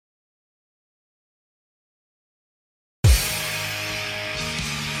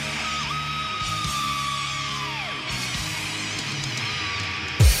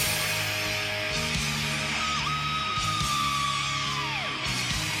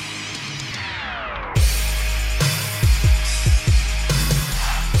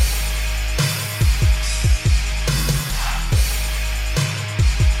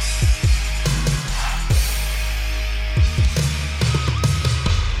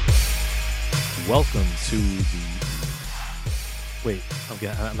welcome to the... Wait,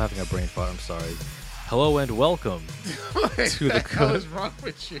 I'm having a brain fart, I'm sorry. Hello and welcome to the... What is wrong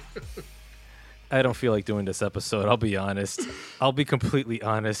with you? I don't feel like doing this episode, I'll be honest. I'll be completely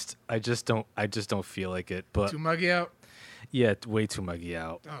honest. I just don't feel like it, but... Too muggy out? Yeah, way too muggy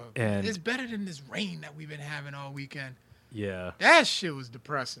out. Oh, and it's better than this rain that we've been having all weekend. yeah, That shit was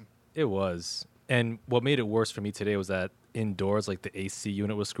depressing. it was. And what made it worse for me today was that indoors, like the AC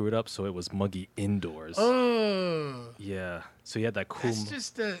unit was screwed up, so it was muggy indoors. Oh. Yeah. So you had that cool...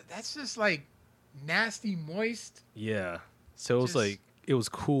 That's just like nasty moist. Yeah. So it was Just- like it was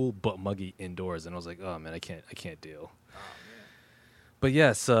cool but muggy indoors, and I was like, oh man, I can't deal. Oh, man. But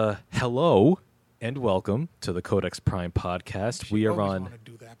yes, hello and welcome to the Codex Prime podcast. We are Always on wanna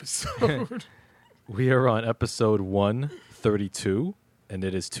do the episode. episode 132, and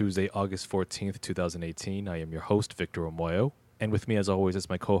it is Tuesday, August 14th, 2018. I am your host, Victor Omoyo, and with me as always is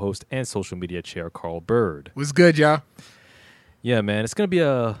my co-host and social media chair, Carl Bird. What's good, y'all? Yeah, man, it's going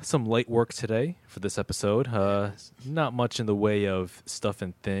to be some light work today for this episode. Not much in the way of stuff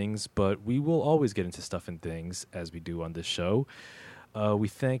and things, but we will always get into stuff and things as we do on this show. We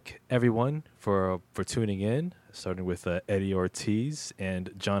thank everyone for tuning in, starting with Eddie Ortiz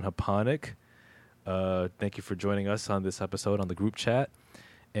and John Haponic. Thank you for joining us on this episode on the group chat.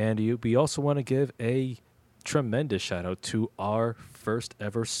 And we also want to give a tremendous shout out to our first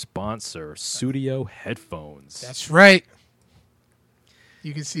ever sponsor, Studio Headphones. That's right.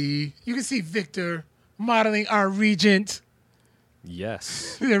 You can see Victor modeling our Regent,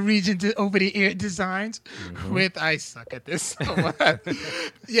 Yes. the Regent over-the-ear designs. I suck at this so much.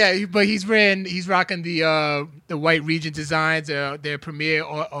 Yeah, but he's rocking the white Regent designs. Their premier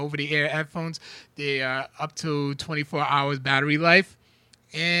over-the-ear headphones. They are up to 24 hours battery life,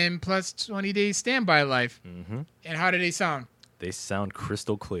 and plus 20 days standby life. Mm-hmm. And how do they sound? They sound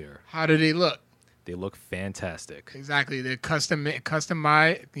crystal clear. How do they look? They look fantastic. Exactly. They're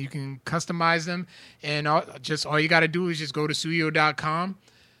customize. You can customize them, and all you got to do is just go to Suyo.com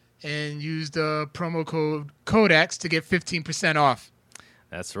and use the promo code Codex to get 15% off.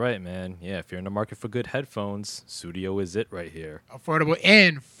 That's right, man. Yeah, if you're in the market for good headphones, Studio is it right here. Affordable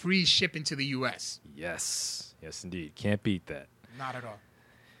and free shipping to the U.S. Yes. Yes, indeed. Can't beat that. Not at all.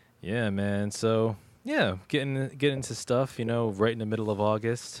 Yeah, man. So, yeah, getting into stuff, right in the middle of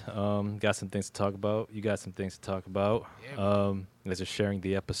August. Got some things to talk about. You got some things to talk about. Yeah. You guys are sharing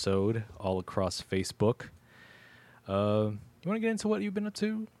the episode all across Facebook. You want to get into what you've been up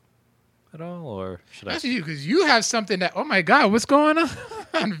to at all, or should I? That's you, because you have something that, oh my God, what's going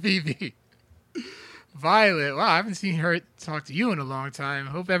on, Vivi? Violet, wow, I haven't seen her talk to you in a long time.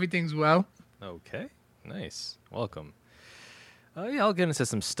 Hope everything's well. Okay, nice. Welcome. Yeah, I'll get into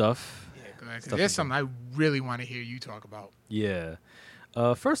some stuff. Yeah, go ahead, 'cause Stuff there's is- something I really want to hear you talk about. Yeah.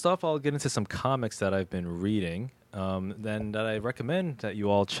 First off, I'll get into some comics that I've been reading, then that I recommend that you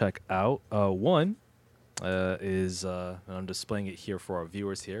all check out. One is, and I'm displaying it here for our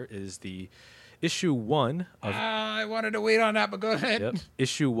viewers here, is the issue 1 of I wanted to wait on that, but go ahead. yep,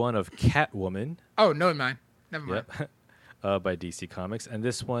 issue 1 of Catwoman. Oh, no, mind. Never mind. Yep. By DC Comics, and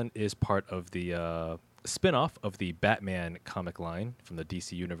this one is part of the spin-off of the Batman comic line from the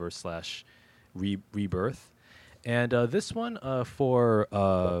DC Universe / Rebirth. And this one, for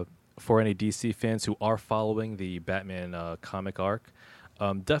any DC fans who are following the Batman comic arc,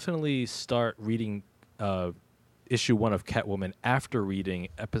 definitely start reading issue 1 of Catwoman after reading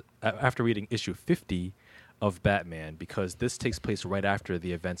issue 50 of Batman, because this takes place right after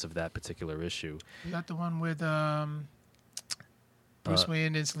the events of that particular issue. Is that the one with Bruce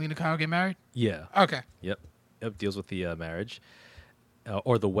Wayne and Selena Kyle get married? Yeah. Okay. Yep. Deals with the marriage,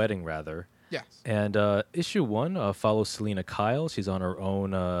 or the wedding rather. Yes. And issue 1 follows Selena Kyle. She's on her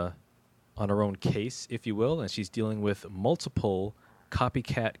own case, if you will, and she's dealing with multiple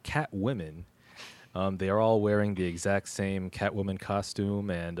copycat Catwomen. They are all wearing the exact same Catwoman costume,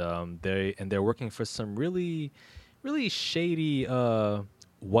 and they're working for some really, really shady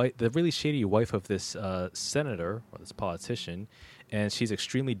the really shady wife of this senator or this politician, and she's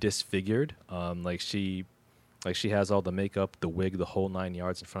extremely disfigured. Like she has all the makeup, the wig, the whole 9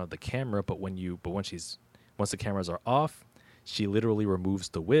 yards in front of the camera. But once the cameras are off, she literally removes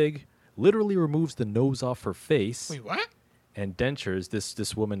the wig, literally removes the nose off her face. Wait, what? And dentures.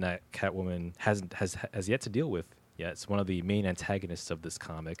 This woman that Catwoman has yet to deal with. Yeah, it's one of the main antagonists of this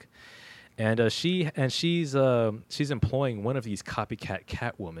comic, and she's employing one of these copycat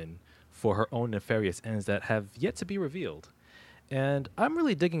Catwomen for her own nefarious ends that have yet to be revealed. And I'm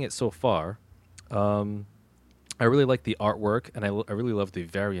really digging it so far. I really like the artwork, and I really love the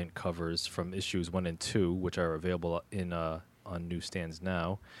variant covers from issues 1 and 2, which are available in on newsstands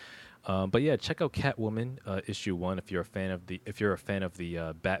now. But yeah, check out Catwoman issue 1 if you're a fan of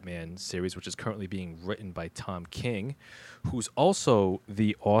the Batman series, which is currently being written by Tom King, who's also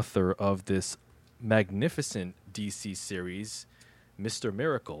the author of this magnificent DC series, Mr.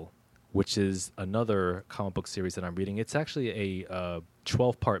 Miracle, which is another comic book series that I'm reading. It's actually a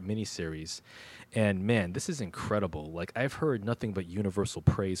 12-part miniseries. And man, this is incredible. Like, I've heard nothing but universal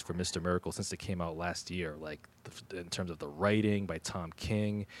praise for Mr. Miracle since it came out last year. Like, in terms of the writing by Tom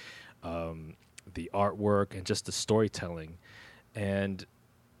King, the artwork, and just the storytelling. And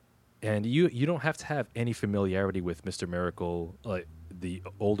you don't have to have any familiarity with Mr. Miracle, like the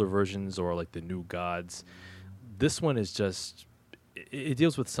older versions or like the New Gods. This one is just, it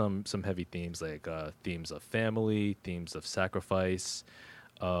deals with some heavy themes, like themes of family, themes of sacrifice,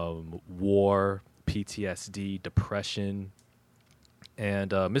 war, PTSD, depression.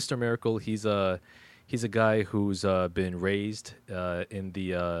 And Mr. Miracle, he's a guy who's been raised in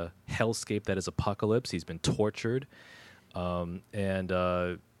the hellscape that is Apocalypse. He's been tortured, and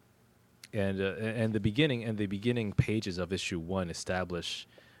the beginning pages of issue 1 establish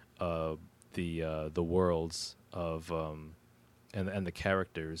the worlds of and the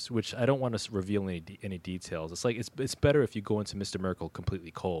characters, which I don't want to reveal any details. It's like it's better if you go into Mr. Miracle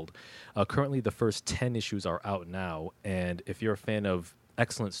completely cold. Currently, the first 10 issues are out now, and if you're a fan of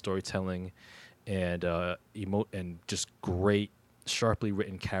excellent storytelling and and just great, sharply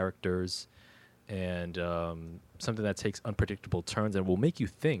written characters, and something that takes unpredictable turns and will make you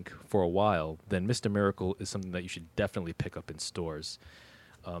think for a while, then Mr. Miracle is something that you should definitely pick up in stores.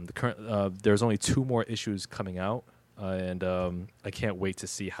 There's only 2 more issues coming out, and I can't wait to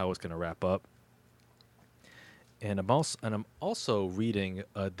see how it's going to wrap up. And I'm also reading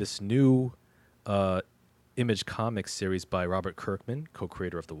this new Image Comics series by Robert Kirkman,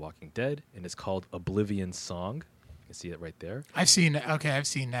 co-creator of The Walking Dead, and it's called Oblivion Song. You can see it right there. I've seen it. Okay, I've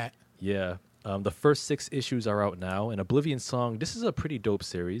seen that. Yeah. The first 6 issues are out now, and Oblivion Song, this is a pretty dope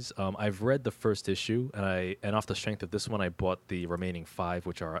series. I've read the first issue, and off the strength of this one, I bought the remaining 5,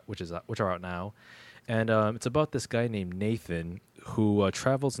 which are out now. And it's about this guy named Nathan who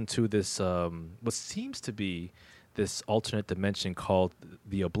travels into this what seems to be this alternate dimension called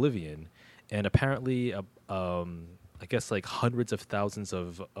the Oblivion, and apparently, I guess like hundreds of thousands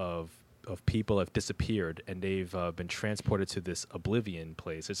of people have disappeared, and they've been transported to this Oblivion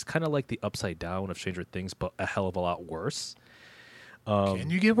place. It's kind of like the Upside Down of Stranger Things, but a hell of a lot worse. Can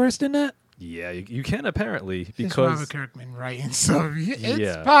you get worse than that? Yeah, you can apparently, because it's Robert Kirkman writing, so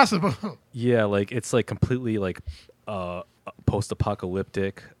it's possible. Yeah, like it's like completely like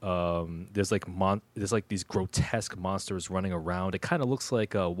post-apocalyptic. There's like these grotesque monsters running around. It kind of looks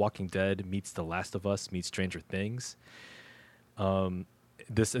like Walking Dead meets The Last of Us meets Stranger Things.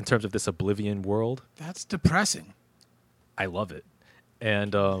 This in terms of this Oblivion world. That's depressing. I love it,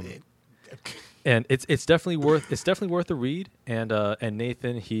 and and it's definitely worth a read. And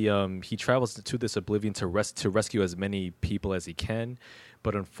Nathan he travels to this Oblivion to rescue as many people as he can,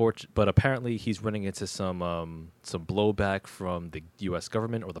 but apparently he's running into some blowback from the U.S.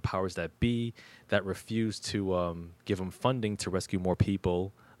 government or the powers that be that refuse to give him funding to rescue more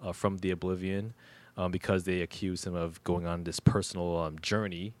people from the Oblivion. Because they accuse him of going on this personal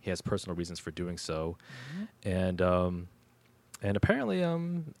journey. He has personal reasons for doing so, and apparently,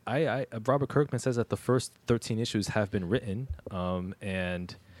 Robert Kirkman says that the first 13 issues have been written,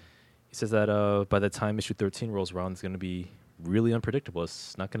 and he says that by the time issue 13 rolls around, it's going to be really unpredictable.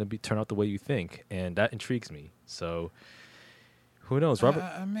 It's not going to turn out the way you think, and that intrigues me. So, who knows, Robert?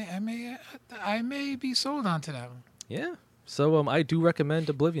 I may be sold onto that one. Yeah. So I do recommend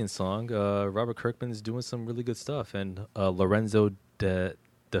Oblivion Song. Robert Kirkman's doing some really good stuff, and Lorenzo De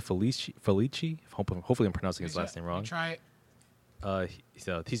Felici. Hopefully, I'm pronouncing his last name wrong. Try it.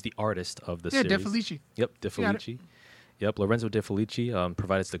 He's the artist of the series. De Felici. Yep, De Felici. Yep, Lorenzo De Felici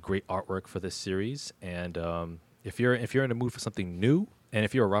provides the great artwork for this series, and if you're in the mood for something new, and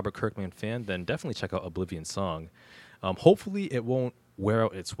if you're a Robert Kirkman fan, then definitely check out Oblivion Song. Hopefully, it won't wear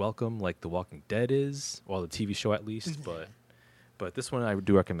out its welcome like The Walking Dead is, or the TV show at least, but this one I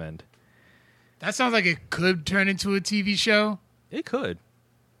do recommend. That sounds like it could turn into a TV show. It could.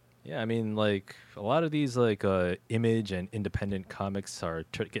 Yeah, I mean, like, a lot of these, like, Image and independent comics are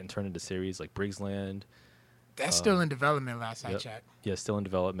getting turned into series, like Briggsland. That's still in development last I checked. Yeah, still in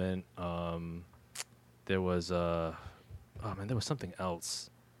development. There was, there was something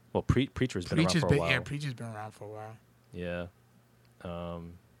else. Well, Preacher's been around for a while. Yeah, Preacher's been around for a while. Yeah.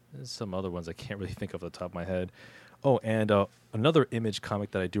 There's some other ones I can't really think of off the top of my head. Oh, and another Image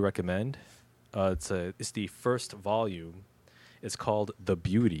comic that I do recommend. It's the first volume. It's called The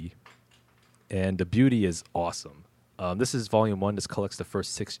Beauty, and The Beauty is awesome. This is volume 1. This collects the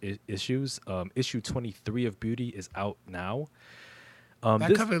first 6 issues. Issue 23 of Beauty is out now.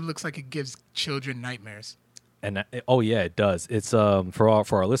 That cover looks like it gives children nightmares. And oh yeah, it does. It's for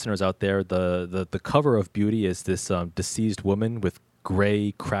our listeners out there. The cover of Beauty is this deceased woman with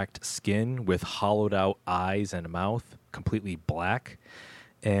gray, cracked skin, with hollowed out eyes and a mouth, completely black.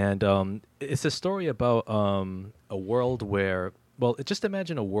 And it's a story about a world where, well, just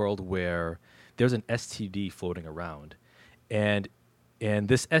imagine a world where there's an STD floating around, and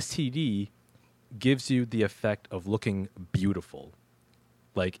this STD gives you the effect of looking beautiful.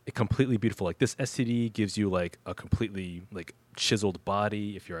 Like completely beautiful. Like this STD gives you like a completely like chiseled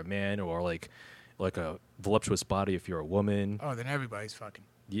body if you're a man, or like a voluptuous body if you're a woman. Oh, then everybody's fucking.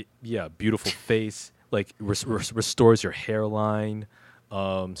 Yeah, beautiful face. Like restores your hairline,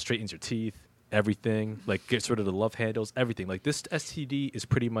 straightens your teeth, everything. Like gets rid of the love handles, everything. Like this STD is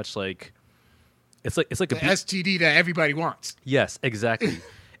pretty much like it's like the STD that everybody wants. Yes, exactly.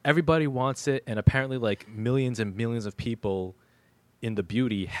 Everybody wants it, and apparently like millions and millions of people in the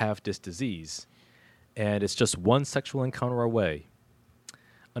Beauty have this disease, and it's just one sexual encounter away.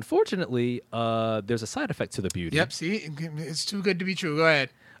 Unfortunately, there's a side effect to the Beauty. Yep, see? It's too good to be true. Go ahead.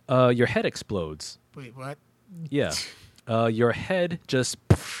 Your head explodes. Wait, what? Yeah. Your head just,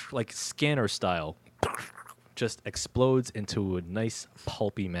 like scanner style, just explodes into a nice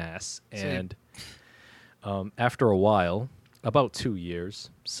pulpy mass. And after a while, about 2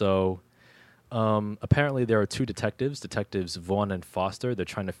 years, so... apparently there are 2 detectives Vaughn and Foster. They're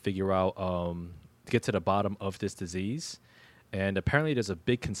trying to figure out, get to the bottom of this disease. And apparently there's a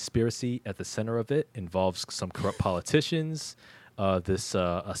big conspiracy at the center of it. Involves some corrupt politicians,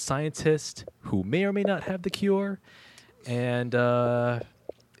 a scientist who may or may not have the cure. And I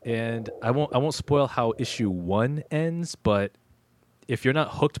won't spoil how issue 1 ends, but if you're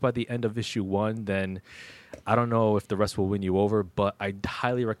not hooked by the end of issue 1, then I don't know if the rest will win you over, but I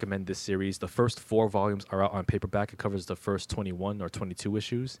highly recommend this series. The first 4 volumes are out on paperback. It covers the first 21 or 22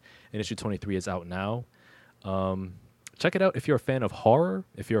 issues, and issue 23 is out now. Check it out if you're a fan of horror,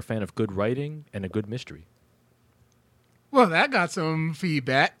 if you're a fan of good writing, and a good mystery. Well, that got some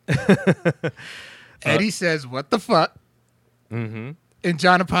feedback. Eddie says, what the fuck? Mm-hmm. And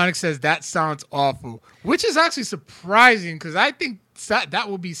John Aponic says, that sounds awful, which is actually surprising because I think that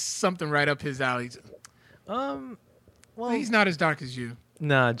will be something right up his alley. Well, he's not as dark as you.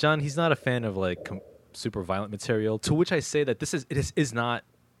 Nah, John, he's not a fan of like super violent material. To which I say that it is not.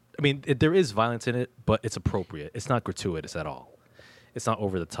 I mean, there is violence in it, but it's appropriate. It's not gratuitous at all. It's not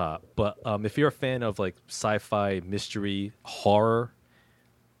over the top. But if you're a fan of like sci-fi, mystery, horror,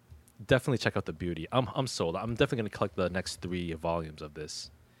 definitely check out The Beauty. I'm sold. I'm definitely going to collect the next 3 volumes of this.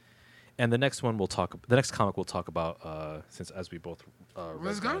 And the next one the next comic we'll talk about since as we both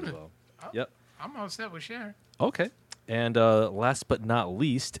Let's go. Well. Yep. I'm all set with sharing. Okay. And last but not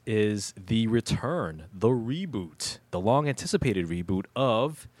least is the return, the reboot, the long-anticipated reboot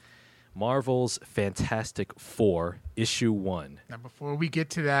of Marvel's Fantastic Four, issue 1. Now, before we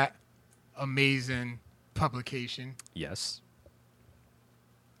get to that amazing publication, Yes.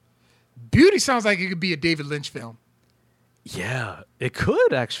 Beauty sounds like it could be a David Lynch film. Yeah, it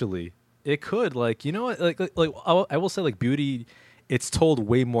could actually. It could. Like, you know what? Like I will say, like, Beauty, it's told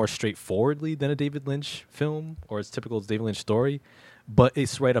way more straightforwardly than a David Lynch film or its typical David Lynch story, but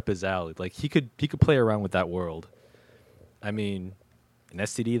it's right up his alley. Like, he could play around with that world. I mean, an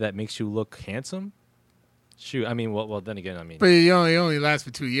STD that makes you look handsome? Shoot, I mean, well, then again, I mean... But it only lasts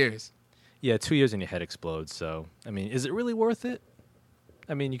for 2 years. Yeah, 2 years and your head explodes, so... I mean, is it really worth it?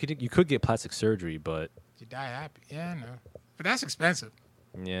 I mean, you could get plastic surgery, but... You die happy. Yeah, I know. But that's expensive.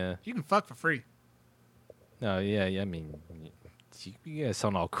 Yeah. You can fuck for free. No, yeah, I mean... You guys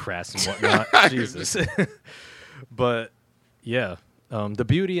sound all crass and whatnot. Jesus. But, yeah. The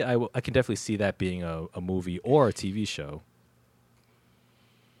Beauty, I can definitely see that being a movie or a TV show.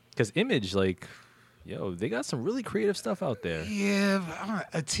 Because Image, like, yo, they got some really creative stuff out there. Yeah,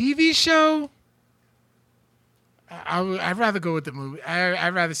 a TV show? I'd rather go with the movie.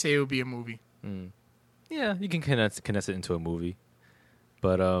 I'd rather say it would be a movie. Yeah, you can condense it into a movie.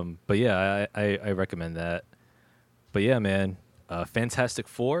 But yeah, I recommend that. But yeah, man, Fantastic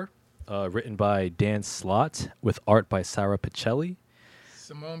Four, written by Dan Slott with art by Sarah Pichelli.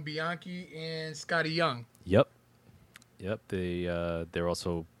 Simone Bianchi and Scotty Young. Yep. They're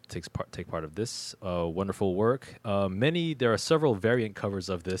also take part of this wonderful work. There are several variant covers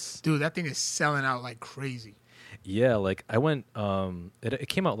of this. Dude, that thing is selling out like crazy. Yeah, like I went. It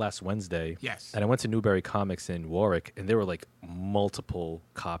came out last Wednesday. Yes. And I went to Newberry Comics in Warwick, and there were like multiple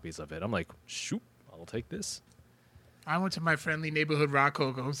copies of it. I'm like, shoot, I'll take this. I went to my friendly neighborhood Rock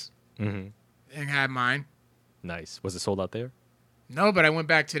Cocos and had mine. Nice. Was it sold out there? No, but I went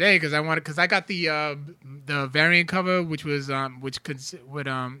back today because I got the variant cover, which was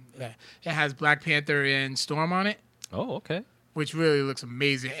it has Black Panther and Storm on it, Oh, okay. which really looks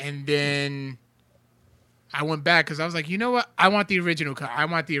amazing. And then I went back because I was like, you know what? I want the original. I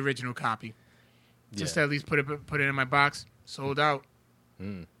want the original copy. Just to Yeah. at least put it in my box. Sold out.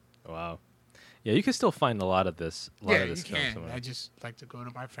 Wow. Yeah, you can still find a lot of this. Yeah, you stuff can. somewhere. I just like to go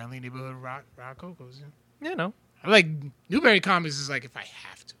to my friendly neighborhood rock Cocos. Yeah, no. I like Newberry Comics is like if I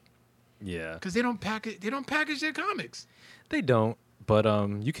have to, Yeah, because they don't package their comics. they don't. But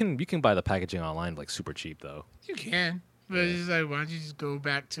you can buy the packaging online like super cheap though. You can, but it's like why don't you just go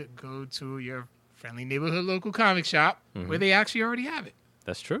to your friendly neighborhood local comic shop where they actually already have it.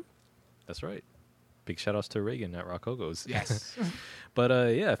 That's true. That's right. Big shout outs to Reagan at Rockogos. Yes. But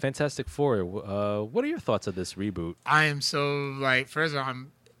yeah, Fantastic Four. What are your thoughts of this reboot? I am so like first of all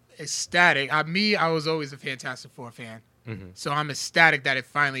I'm ecstatic. I was always a Fantastic Four fan, so I'm ecstatic that it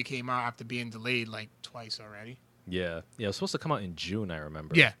finally came out after being delayed like twice already. Yeah, it was supposed to come out in June. I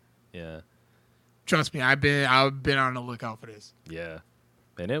remember. Yeah, Yeah. trust me, I've been on the lookout for this. Yeah.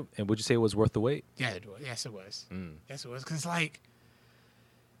 And would you say it was worth the wait? Yeah, it was. Yes, it was. Mm. Yes, it was. Because, like,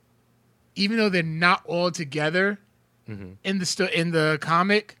 even though they're not all together in the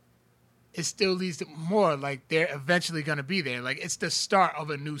comic, it still leads to more. Like, they're eventually going to be there. Like, it's the start of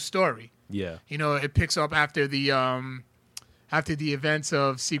a new story. Yeah. You know, it picks up after the events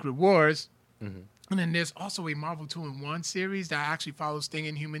of Secret Wars. And then there's also a Marvel 2-in-1 series that actually follows Sting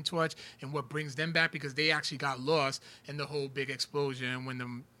and Human Torch and what brings them back because they actually got lost in the whole big explosion when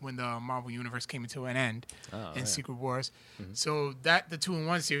the Marvel Universe came into an end in Secret Wars. So that the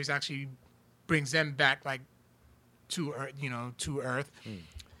 2-in-1 series actually brings them back like to Earth.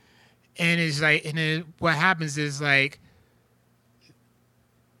 And it's like what happens is like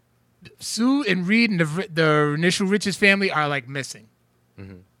Sue and Reed and the initial Richards family are like missing.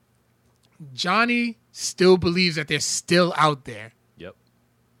 Johnny still believes that they're still out there. Yep.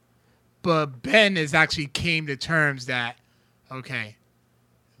 But Ben has actually came to terms that, okay,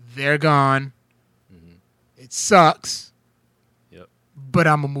 they're gone. It sucks. Yep. But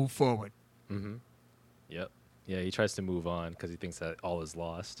I'm going to move forward. Yep. Yeah, he tries to move on because he thinks that all is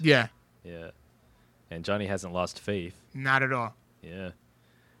lost. Yeah, Yeah. And Johnny hasn't lost faith. not at all. Yeah.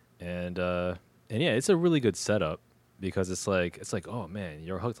 And yeah, it's a really good setup because it's like, oh man,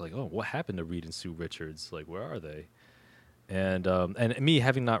 you're hooked. Like, oh, what happened to Reed and Sue Richards? Like, where are they? And me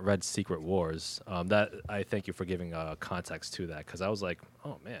having not read Secret Wars, that I thank you for giving context to that because I was like,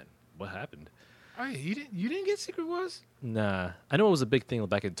 oh man, what happened? Oh, yeah, you didn't get Secret Wars? Nah, I know it was a big thing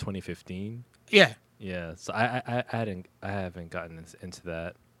back in 2015. Yeah. Yeah, so I haven't gotten into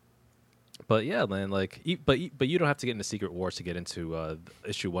that. But yeah, man, like, but you don't have to get into Secret Wars to get into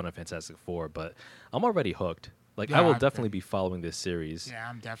issue 1 of Fantastic Four. But I'm already hooked. Like, Yeah, I will I've definitely be following this series. Yeah,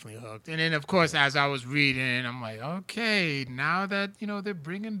 I'm definitely hooked. And then, of course, as I was reading, I'm like, okay, now that, they're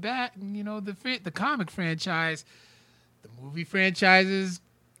bringing back, the comic franchise, the movie franchises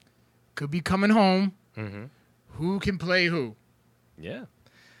could be coming home. Who can play who? Yeah.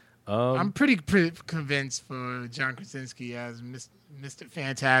 I'm pretty convinced for John Krasinski as Mr.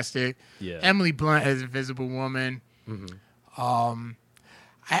 Fantastic. Yeah. Emily Blunt as Invisible Woman. I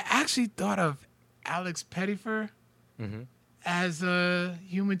actually thought of Alex Pettyfer as a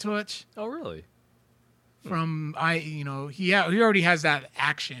Human Torch Oh, really? from he already has that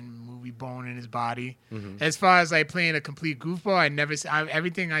action movie bone in his body. As far as like playing a complete goofball,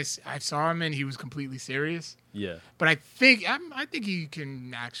 everything I saw him in, he was completely serious. Yeah. But I think he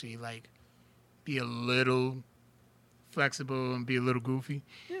can actually like be a little flexible and be a little goofy.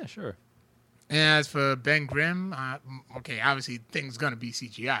 Yeah, sure. And as for Ben Grimm, obviously things gonna be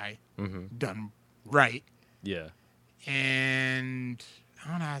CGI done right. Yeah. And I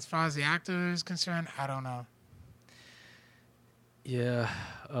don't know, as far as the actor is concerned, I don't know. Yeah.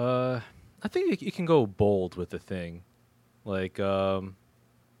 I think you can go bold with the thing. Like,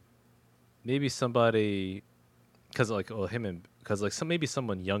 maybe somebody, maybe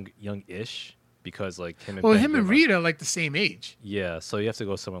someone young-ish, because like him and Well, Ben him and Grimm Reed are like the same age. yeah, so you have to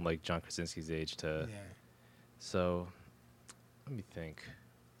go someone like John Krasinski's age to. Yeah. So, let me think.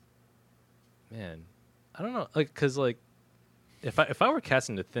 Man, I don't know, like, cause like, if I were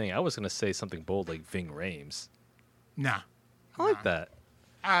casting the thing, I was gonna say something bold like Ving Rhames. Nah. I like that.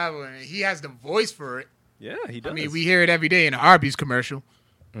 He has the voice for it. Yeah, he does. I mean, we hear it every day in an Arby's commercial.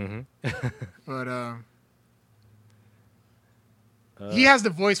 But he has the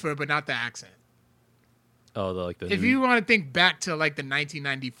voice for it, but not the accent. If you want to think back to like the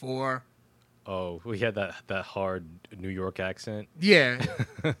 1994. Oh, we had that hard New York accent. Yeah.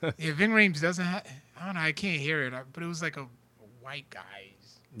 Ving Rhames doesn't have. I don't know. I can't hear it, but it was like a white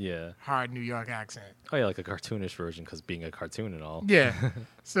guy's Yeah. hard New York accent. Oh yeah, like a cartoonish version because being a cartoon and all. Yeah.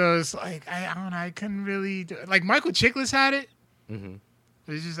 So it's like I don't know. I couldn't really do it. Like Michael Chiklis had it. Mm-hmm.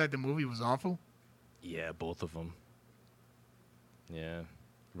 But it's just like the movie was awful. Yeah, both of them. Yeah.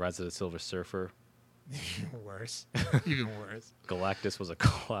 Rise of the Silver Surfer. Even worse. Even worse. Galactus was a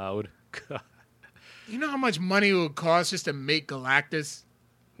cloud. You know how much money it would cost just to make Galactus?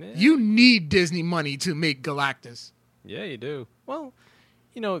 Yeah. You need Disney money to make Galactus. Yeah, you do. Well,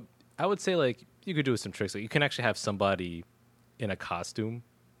 you know, I would say like you could do some tricks. Like you can actually have somebody in a costume,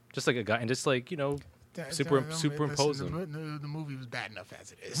 just like a guy, and just like superimpose them. The movie was bad enough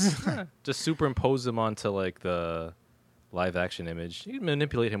as it is. Just superimpose them onto like the live action image. You can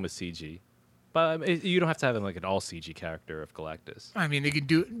manipulate him with CG, but you don't have to have him like an all CG character of Galactus. I mean, they could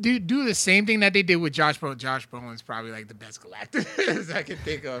do the same thing that they did with Josh Brolin. Josh Brolin's probably like the best Galactus I can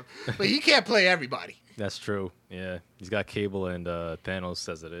think of, but he can't play everybody. That's true. Yeah, he's got Cable and Thanos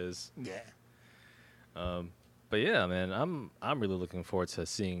as it is. Yeah. But yeah, man, I'm really looking forward to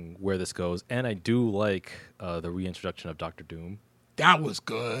seeing where this goes, and I do like the reintroduction of Doctor Doom. That was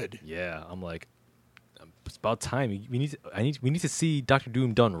good. Yeah, I'm like, it's about time. We need to see Doctor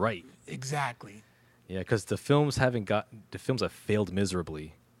Doom done right. Exactly. Yeah, because the films have failed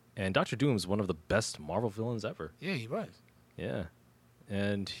miserably, and Doctor Doom is one of the best Marvel villains ever. Yeah, he was. Yeah,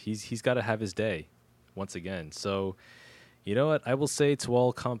 and he's got to have his day once again. So, you know what? I will say to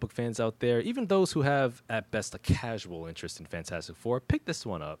all comic book fans out there, even those who have at best a casual interest in Fantastic Four, pick this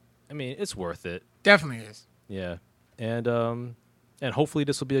one up. I mean, it's worth it. Definitely is. Yeah, and hopefully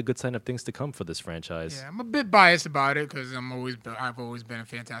this will be a good sign of things to come for this franchise. Yeah, I'm a bit biased about it because I've always been a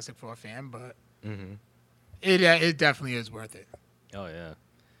Fantastic Four fan, but it definitely is worth it. Oh yeah,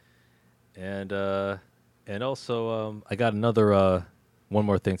 and also I got another one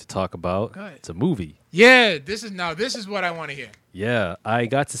more thing to talk about. Go ahead. It's a movie. Yeah, this is what I want to hear. Yeah, I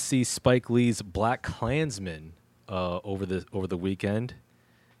got to see Spike Lee's Black Klansman over the weekend,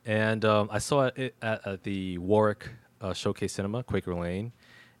 and I saw it at the Warwick Showcase Cinema, Quaker Lane,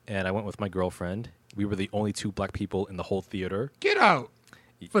 and I went with my girlfriend. We were the only two black people in the whole theater. Get out.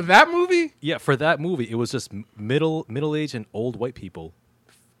 For that movie? Yeah, for that movie, it was just middle-aged and old white people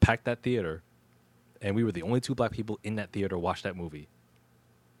packed that theater, and we were the only two black people in that theater to watch that movie.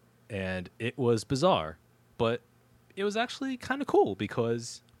 And it was bizarre, but it was actually kind of cool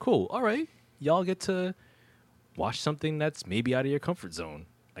because, all right, y'all get to watch something that's maybe out of your comfort zone,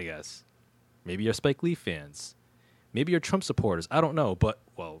 I guess. Maybe you're Spike Lee fans. Maybe you're Trump supporters. I don't know, but,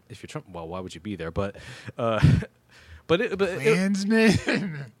 well, if you're Trump, well, why would you be there? But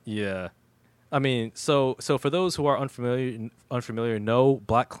Klansman. Yeah. I mean, so for those who are unfamiliar, no,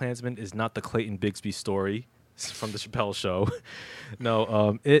 Black Klansman is not the Clayton Bigsby story from the Chappelle Show.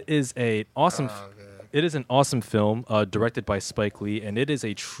 No, it is an awesome. It is an awesome film directed by Spike Lee, and it is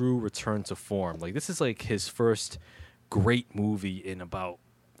a true return to form. Like, this is like his first great movie in about,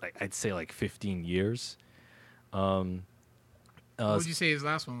 like, I'd say like 15 years. What would you say his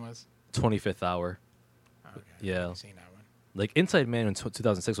last one was? 25th Hour. Okay, Yeah. I haven't seen that one. Like, Inside Man in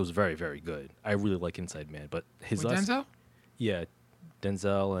 2006 was very, very good. I really like Inside Man, but his With last, Denzel? yeah,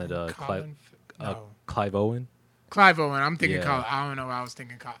 Denzel and Clive Owen. Clive Owen. I'm thinking Yeah. Colin. I don't know. I was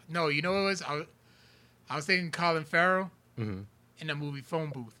thinking. No, you know what it was? I was thinking Colin Farrell in the movie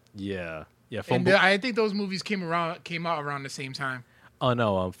Phone Booth. Yeah, And I think those movies came out around the same time. Oh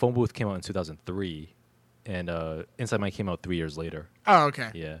no, Phone Booth came out in 2003, and Inside Man came out 3 years later. Oh, okay.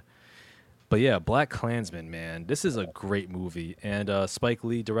 Yeah, but yeah, Black Klansman, man, this is a great movie, and Spike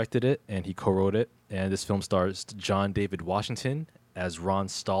Lee directed it, and he co-wrote it, and this film stars John David Washington as Ron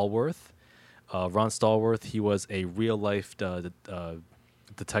Stallworth. Ron Stallworth, he was a real-life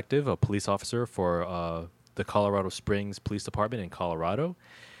detective, a police officer for the Colorado Springs Police Department in Colorado.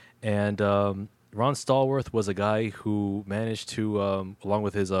 And Ron Stallworth was a guy who managed to, along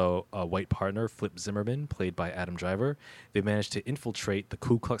with his white partner, Flip Zimmerman, played by Adam Driver, they managed to infiltrate the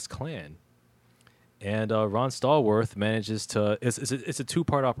Ku Klux Klan. And Ron Stallworth manages to. It's a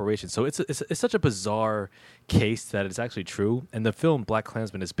two-part operation, so it's such a bizarre case that it's actually true. And the film Black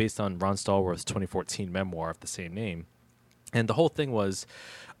Klansman is based on Ron Stallworth's 2014 memoir of the same name. And the whole thing was,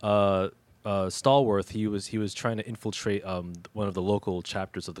 Stallworth he was trying to infiltrate one of the local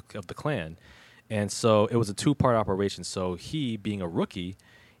chapters of the Klan, and so it was a two-part operation. So he, being a rookie,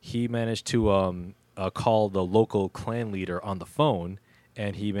 he managed to call the local Klan leader on the phone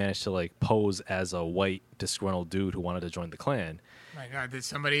and he managed to like pose as a white disgruntled dude who wanted to join the Klan. My God, did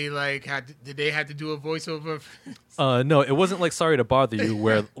somebody did they have to do a voiceover? No, it wasn't like Sorry to Bother You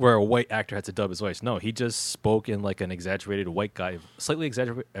where a white actor had to dub his voice. No, he just spoke in like an exaggerated white guy, slightly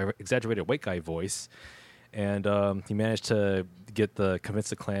exaggerated white guy voice, and he managed to convince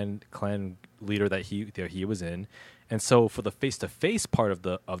the Klan leader that he was in. And so for the face-to-face part of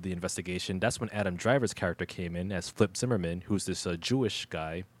the investigation, that's when Adam Driver's character came in as Flip Zimmerman, who's this Jewish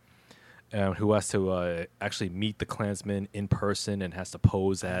guy who has to actually meet the Klansman in person and has to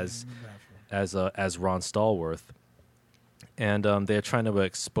pose as Ron Stallworth. And they're trying to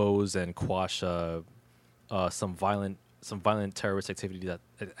expose and quash some violent terrorist activities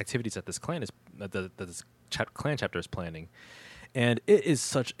that this Klan Klan chapter is planning. And it is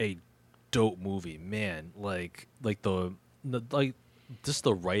such a dope movie, man. Like just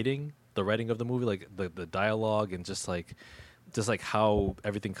the writing of the movie, like the dialogue, and just like how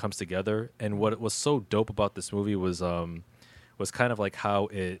everything comes together. And what was so dope about this movie was kind of like how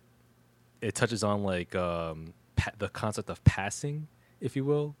it touches on like the concept of passing, if you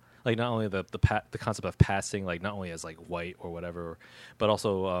will. Like not only the concept of passing, like not only as like white or whatever, but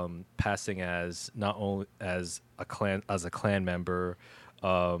also passing as not only as a Klan member,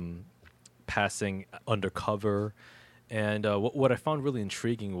 passing undercover. And what I found really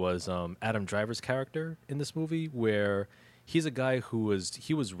intriguing was Adam Driver's character in this movie, where he's a guy who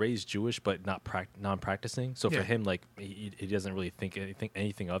was raised Jewish but not non-practicing. So for him, like he doesn't really think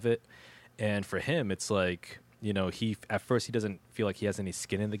anything of it. And for him, it's like, you know, at first he doesn't feel like he has any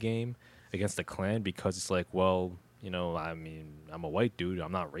skin in the game against the Klan, because it's like, well, you know, I mean, I'm a white dude,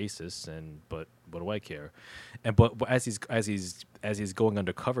 I'm not racist, but what do I care? But as he's going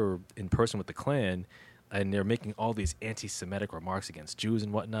undercover in person with the Klan, and they're making all these anti-Semitic remarks against Jews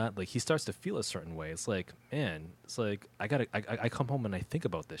and whatnot, like he starts to feel a certain way. It's like, man, it's like I come home and I think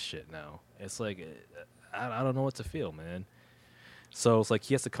about this shit now. It's like I don't know what to feel, man. So it's like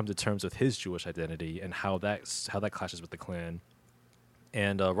he has to come to terms with his Jewish identity and how that clashes with the Klan.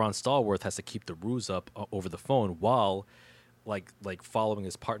 And Ron Stallworth has to keep the ruse up over the phone while like following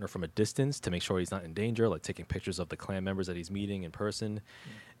his partner from a distance to make sure he's not in danger, like taking pictures of the Klan members that he's meeting in person.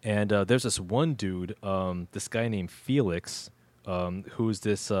 And there's this one dude, this guy named Felix, who's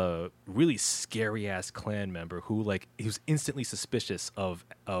this really scary ass Klan member who's instantly suspicious of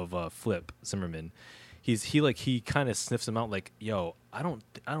Flip Zimmerman. He kind of sniffs him out like, yo, I don't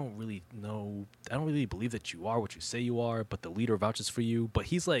really believe that you are what you say you are, but the leader vouches for you. But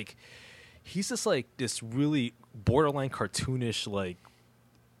he's just like this really borderline cartoonish, like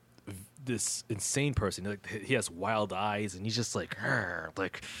this insane person. Like he has wild eyes, and he's just like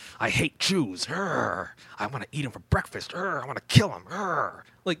I hate Jews. I want to eat him for breakfast. I want to kill him.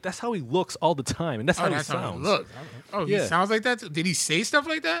 Like that's how he looks all the time, and that's how he sounds. He sounds like that. Did he say stuff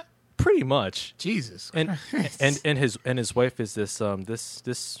like that? Pretty much. Jesus. And his wife is this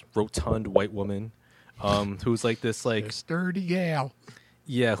rotund white woman, who's like this like sturdy gal.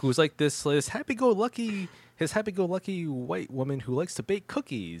 Yeah, who's like this happy-go-lucky white woman who likes to bake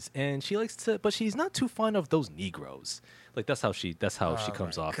cookies, and but she's not too fond of those Negroes. Like that's how she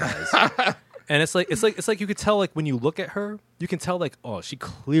comes off as. And it's like you could tell, like when you look at her, you can tell like, oh, she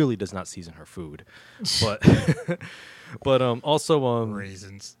clearly does not season her food, but also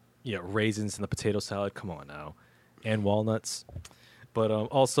raisins. Yeah, raisins in the potato salad. Come on now, and walnuts. But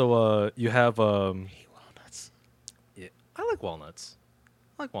also you have I hate walnuts. Yeah, I like walnuts.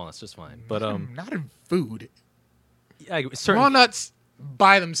 I like walnuts just fine. But not in food. Yeah, walnuts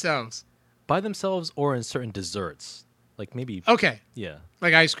by themselves. By themselves, or in certain desserts, like maybe. Okay. Yeah.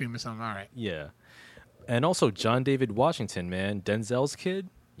 Like ice cream or something. All right. Yeah, and also John David Washington, man, Denzel's kid.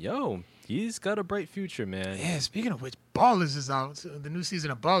 Yo, he's got a bright future, man. Yeah, speaking of which, Ballers is out. The new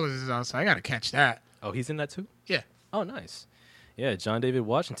season of Ballers is out, so I got to catch that. Oh, he's in that too? Yeah. Oh, nice. Yeah, John David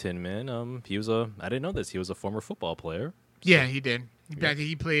Washington, man. I didn't know this. He was a former football player. Yeah, he did.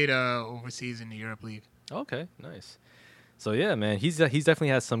 He played overseas in the Europe League. Okay, nice. So yeah, man, he's definitely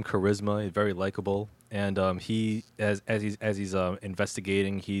has some charisma. He's very likable, and he as he's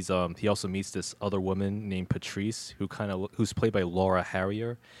investigating, he also meets this other woman named Patrice, who's played by Laura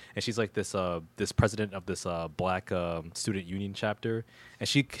Harrier, and she's like this president of this black student union chapter, and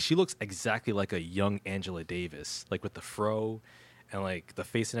she looks exactly like a young Angela Davis, like with the fro and like the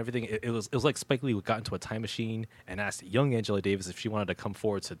face and everything. It was like Spike Lee got into a time machine and asked young Angela Davis if she wanted to come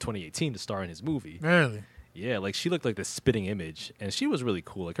forward to 2018 to star in his movie. Really? Yeah, like she looked like this spitting image, and she was really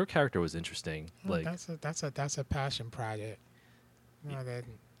cool. Like her character was interesting. Like that's a passion project. You know, that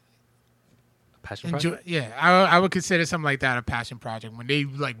passion project. Yeah, I would consider something like that a passion project when they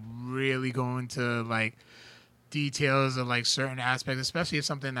like really go into like details of like certain aspects, especially if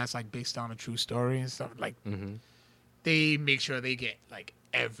something that's like based on a true story and stuff. Like they make sure they get like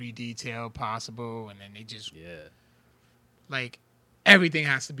every detail possible, and then they just like everything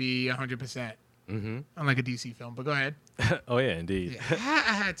has to be 100%. Unlike a DC film, but go ahead. Oh yeah, indeed. Yeah,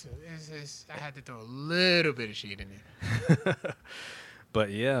 I had to. I had to throw a little bit of shade in there. But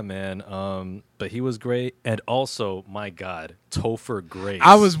yeah, man. But he was great, and also, my God, Topher Grace.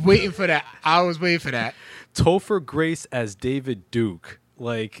 I was waiting for that. Topher Grace as David Duke.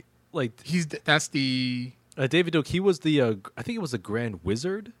 Like that's the David Duke. He was the I think it was the Grand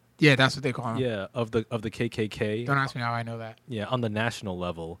Wizard. Yeah, that's what they call him. Yeah, of the KKK. Don't ask me how I know that. Yeah, on the national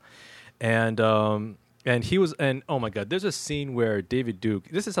level. And he was, and oh my God, there's a scene where David Duke,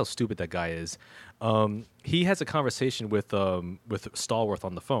 this is how stupid that guy is. He has a conversation with Stallworth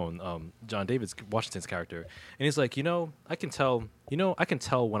on the phone, John David Washington's character, and he's like, I can tell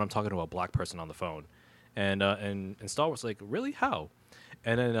when I'm talking to a black person on the phone, and Stallworth's like, really, how?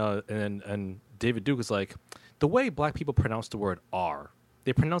 And then David Duke is like, the way black people pronounce the word R,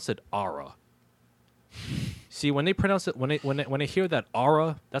 they pronounce it ara. See, when they pronounce it, when they hear that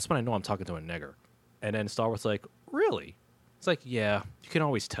aura, that's when I know I'm talking to a nigger. And then Star Wars like, really? It's like, yeah, you can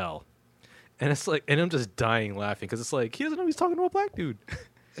always tell. And it's like, and I'm just dying laughing because it's like he doesn't know he's talking to a black dude.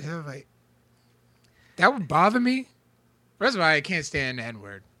 Like, that would bother me. First of all, I can't stand the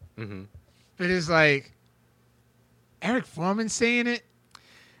N-word. But it's like Eric Foreman saying it.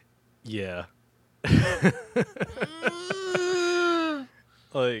 Yeah.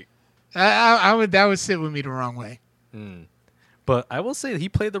 Like. That would sit with me the wrong way. But I will say that he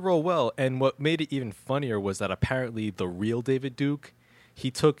played the role well, and what made it even funnier was that apparently the real David Duke,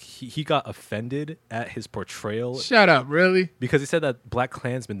 he got offended at his portrayal. Shut up, really? Because he said that Black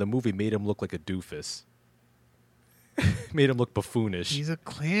Klansman, the movie, made him look like a doofus. Made him look buffoonish. He's a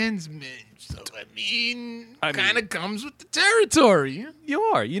Klansman, so I mean kind of comes with the territory. You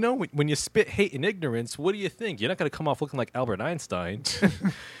are. When you spit hate and ignorance, what do you think? You're not going to come off looking like Albert Einstein.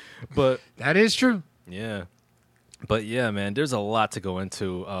 But that is true. Yeah. But yeah, man, there's a lot to go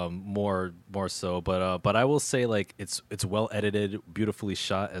into, more so. But I will say, like, it's well edited, beautifully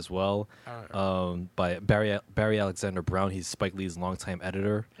shot as well, by Barry Alexander Brown. He's Spike Lee's longtime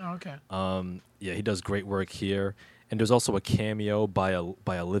editor. Oh, okay. Yeah, he does great work here. And there's also a cameo by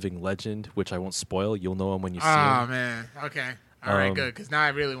a living legend, which I won't spoil. You'll know him when you see him. Oh man, okay, all right, good. Because now I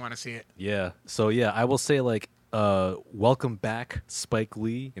really want to see it. Yeah. So yeah, I will say, like, welcome back, Spike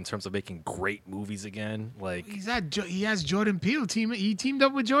Lee, in terms of making great movies again. Like he has Jordan Peele he teamed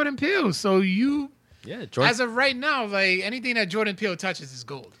up with Jordan Peele. So as of right now, like anything that Jordan Peele touches is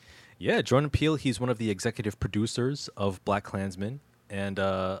gold. Yeah, Jordan Peele, he's one of the executive producers of BlacKkKlansman, and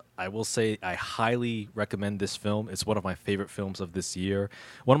I will say I highly recommend this film. It's one of my favorite films of this year.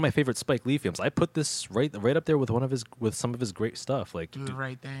 One of my favorite Spike Lee films. I put this right up there with some of his great stuff. Like Do the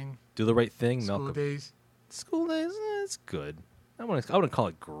Right Thing. Do the Right Thing. School Days, it's good. I wouldn't call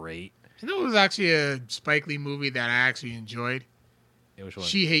it great. It was actually a Spike Lee movie that I actually enjoyed. Yeah, which one?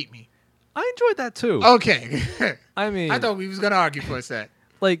 She Hate Me. I enjoyed that too. Okay. I mean, I thought we was gonna argue for a sec.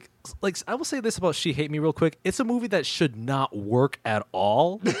 Like I will say this about She Hate Me real quick. It's a movie that should not work at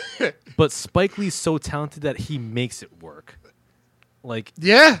all, but Spike Lee's so talented that he makes it work. Like,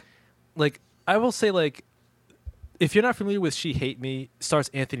 yeah. Like, I will say, like, if you're not familiar with She Hate Me, it stars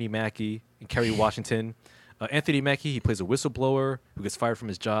Anthony Mackie and Kerry Washington. Anthony Mackie, he plays a whistleblower who gets fired from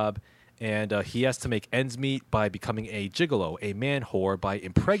his job, and he has to make ends meet by becoming a gigolo, a man whore, by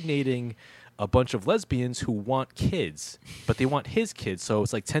impregnating a bunch of lesbians who want kids, but they want his kids, so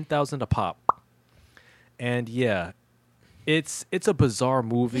it's like $10,000 a pop. And yeah, it's a bizarre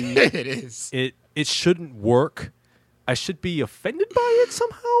movie. It is. It shouldn't work. I should be offended by it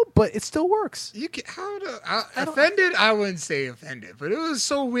somehow, but it still works. Offended? I wouldn't say offended, but it was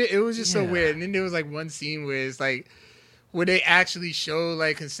so weird. It was just so weird. And then there was like one scene where it's like where they actually show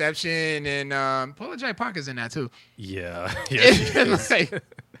like conception, and Paula Jai Parker's in that too. Yeah.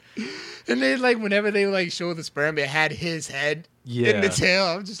 And then like whenever they like show the sperm, it had his head in the tail.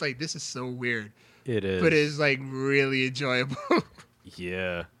 I'm just like, this is so weird. It is, but it's like really enjoyable.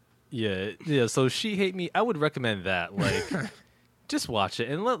 Yeah. So She Hate Me, I would recommend that. Like, just watch it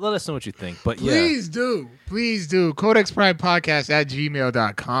and let us know what you think. But please do.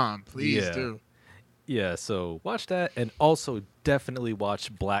 CodexPrimePodcast@gmail.com. Please do. Yeah, so watch that, and also definitely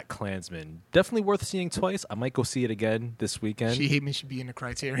watch BlacKkKlansman. Definitely worth seeing twice. I might go see it again this weekend. She Hate Me should be in the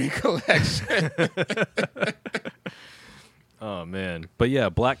Criterion Collection. Oh man, but yeah,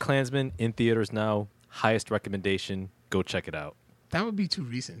 BlacKkKlansman in theaters now. Highest recommendation. Go check it out. That would be too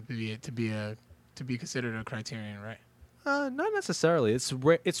recent to be considered a Criterion, right? Not necessarily.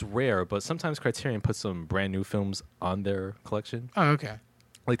 It's rare, but sometimes Criterion puts some brand new films on their collection. Oh, okay.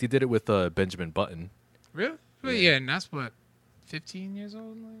 Like they did it with Benjamin Button. Really? Well, Yeah. yeah, and that's what, 15 years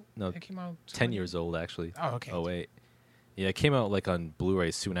old? Like, No, it came out 10 20? years old actually. Oh, okay. Oh wait, yeah, it came out like on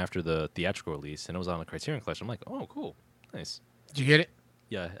Blu-ray soon after the theatrical release, and it was on a Criterion collection. I'm like, oh, cool, nice. Did you get it?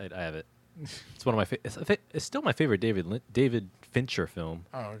 Yeah, I have it. It's one of my. It's still my favorite David Fincher film.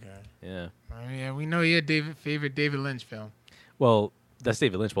 Oh, okay. Yeah. Yeah, we know your favorite David Lynch film. Well, that's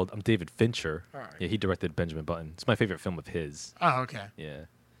David Lynch. Well, I'm David Fincher. All right. Yeah, he directed Benjamin Button. It's my favorite film of his. Oh, okay. Yeah.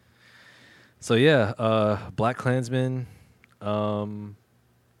 So yeah, Black Klansman.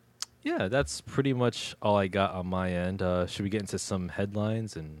 Yeah, that's pretty much all I got on my end. Should we get into some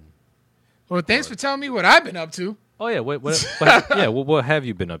headlines and? Well, thanks for telling me what I've been up to. Oh yeah, what have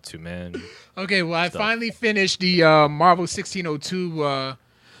you been up to, man? Okay, well, I Stuff. finally finished the Marvel 1602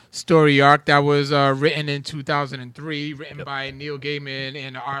 story arc that was written in 2003, written Yep. by Neil Gaiman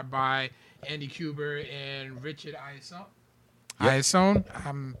and art by Andy Kubert and Richard Iasone. Yep. Iasone?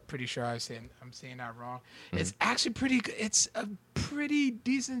 I'm pretty sure I'm saying that wrong. Mm-hmm. It's actually pretty good. It's a pretty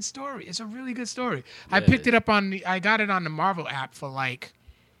decent story. It's a really good story. I Yeah, picked it up I got it on the Marvel app for like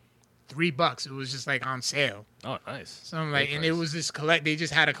 $3. It was just like on sale. Oh, nice. So I'm like, Great and it price. was this they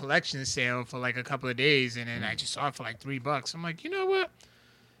just had a collection sale for like a couple of days, and then I just saw it for like $3. I'm like, you know what?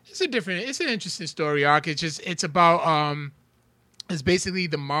 It's an interesting story arc. It's about it's basically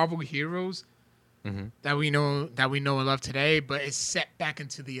the Marvel heroes Mhm. that we know and love today, but it's set back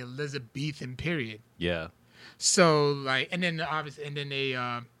into the Elizabethan period. Yeah. So like, and then obviously, and then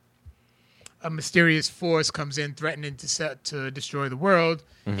a mysterious force comes in, threatening to destroy the world,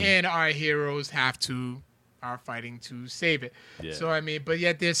 and our heroes are fighting to save it. Yeah. So I mean, but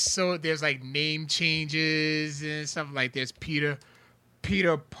yet there's like name changes and stuff. Like there's Peter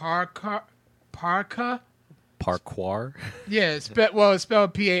Parker. Parquar. Yeah, it's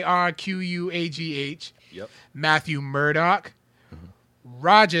spelled Parquagh. Yep. Matthew Murdock.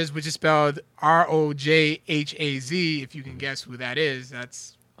 Rogers, which is spelled Rojhaz. If you can guess who that is,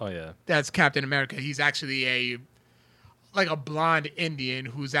 Oh yeah. that's Captain America. He's actually a blonde Indian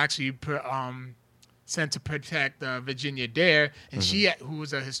who's actually sent to protect Virginia Dare, and who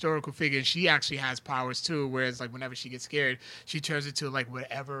was a historical figure, and she actually has powers too. Whereas like whenever she gets scared, she turns into like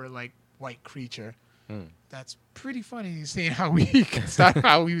whatever like white creature. That's pretty funny seeing how we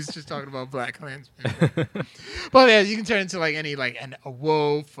was just talking about Black Klansman. But yeah, you can turn into like any like a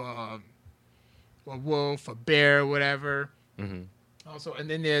wolf, a bear, whatever. Mhm. Also, and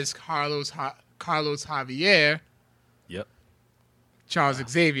then there's Carlos Javier, Yep. Charles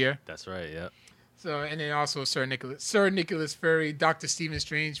Xavier. That's right. Yep. So, and then also Sir Nicholas Fury, Dr. Stephen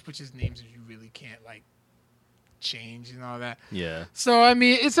Strange, which is names you really can't like change and all that. Yeah. So, I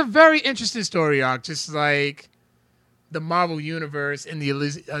mean, it's a very interesting story arc, just like the Marvel Universe in the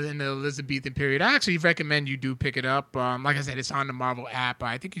Elizabethan period. I actually recommend you do pick it up. Like I said, it's on the Marvel app.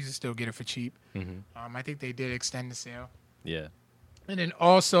 I think you can still get it for cheap. I think they did extend the sale. Yeah. And then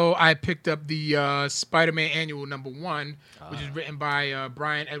also, I picked up the Spider-Man Annual #1, which is written by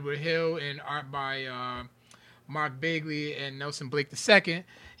Brian Edward Hill and art by Mark Bagley and Nelson Blake II.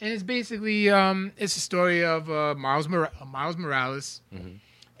 And it's basically it's a story of Miles Morales,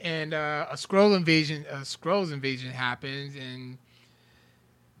 and a Skrull invasion happens, and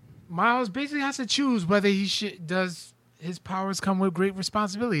Miles basically has to choose whether does his powers come with great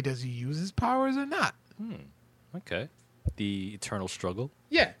responsibility. Does he use his powers or not? Okay. The eternal struggle.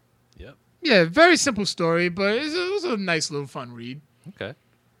 Yeah. Yep. Yeah, very simple story, but it was a nice little fun read. Okay.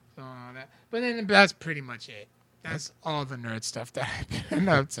 So, but then that's pretty much it. That's all the nerd stuff that I've been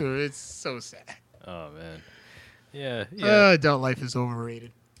up to. It's so sad. Oh man. Yeah. Yeah. Adult life is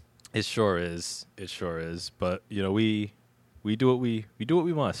overrated. It sure is. It sure is. But you know, we do what we do what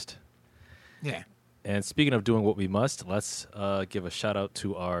we must. Yeah. And speaking of doing what we must, let's give a shout out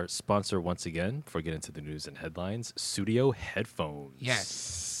to our sponsor once again for getting to the news and headlines, Studio Headphones. Yes.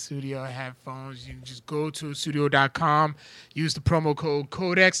 Studio Headphones. You can just go to studio.com, use the promo code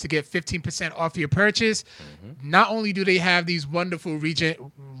Codex to get 15% off your purchase. Not only do they have these wonderful Regent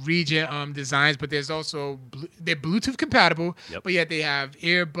designs, but there's also they're Bluetooth compatible, but yet they have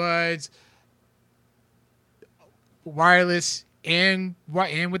earbuds, wireless and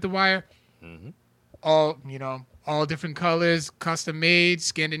with the wire. All different colors, custom made,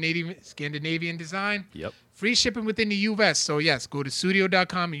 Scandinavian design. Yep. Free shipping within the U.S. So yes, go to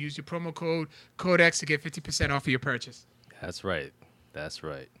studio.com and use your promo code Codex to get 50% off of your purchase. That's right. That's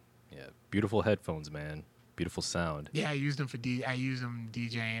right. Yeah. Beautiful headphones, man. Beautiful sound. Yeah, I used them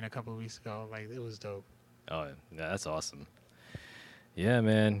DJing a couple of weeks ago. Like, it was dope. Oh, yeah, that's awesome. Yeah,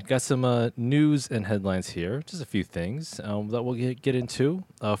 man. Got some news and headlines here. Just a few things that we'll get into.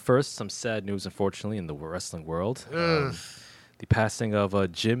 First, some sad news, unfortunately, in the wrestling world. Ugh. The passing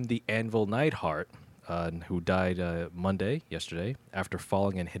of Jim the Anvil Neidhart, who died yesterday, after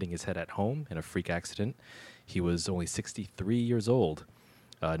falling and hitting his head at home in a freak accident. He was only 63 years old.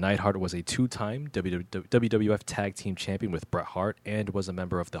 Neidhart was a two-time WWF Tag Team Champion with Bret Hart and was a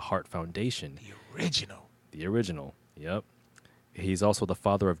member of the Hart Foundation. The original, yep. He's also the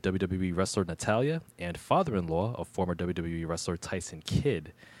father of WWE wrestler Natalya and father-in-law of former WWE wrestler Tyson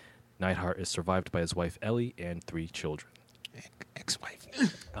Kidd. Neidhart is survived by his wife Ellie and 3 children. Ex-wife.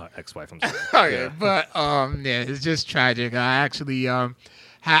 Ex-wife, I'm sorry. Okay, yeah. But yeah, it's just tragic. I've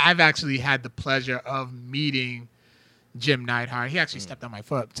actually had the pleasure of meeting Jim Neidhart. He actually stepped on my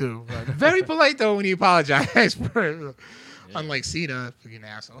foot too. But very polite though when he apologized for it. Unlike Cena, freaking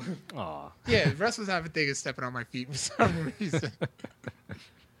asshole. Aw. Yeah, wrestlers have a thing of stepping on my feet for some reason.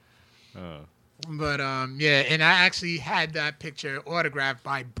 But yeah, and I actually had that picture autographed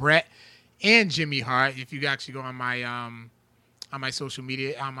by Bret and Jimmy Hart. If you actually go on my social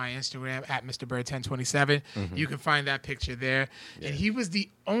media, on my Instagram at Mr. Bird 1027, you can find that picture there. Yeah. And he was the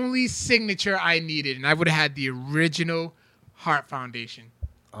only signature I needed, and I would have had the original Hart Foundation.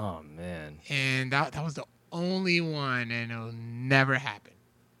 Oh man. And that was the only one, and it'll never happen.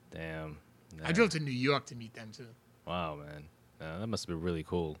 Damn. I drove to New York to meet them too. Wow, man. That must have been really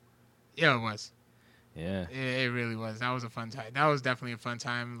cool. Yeah, it was. Yeah. It really was. That was a fun time. That was definitely a fun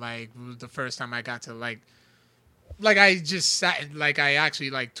time. Like, it was the first time I got to like I just sat and I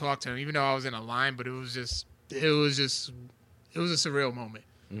actually talked to him, even though I was in a line, but it was a surreal moment.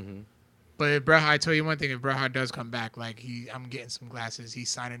 Mm-hmm. But if Bret Hart, I tell you one thing, if Bret Hart does come back, I'm getting some glasses.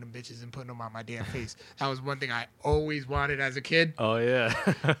 He's signing them bitches and putting them on my damn face. That was one thing I always wanted as a kid. Oh, yeah.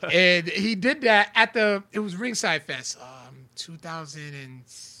 And he did that it was Ringside Fest,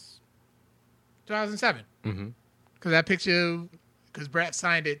 2007. Mm-hmm. Because that picture, because Bret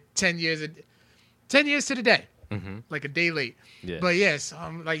signed it 10 years to the day. Mm-hmm. Like a day late. Yeah. But yes,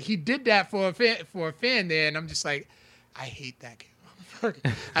 he did that for a fan there, and I'm just like, I hate that kid.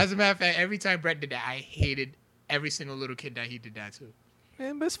 As a matter of fact, every time Bret did that, I hated every single little kid that he did that to.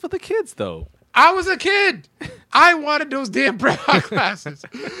 Man, but it's for the kids, though. I was a kid. I wanted those damn Bret Hart glasses.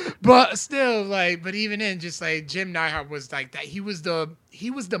 But still, but even then, just Jim Neidhart was like that. He was the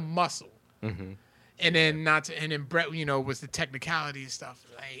muscle. Mm-hmm. And then Bret, was the technicality and stuff.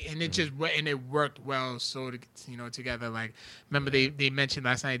 And it just worked well. So together. Remember they mentioned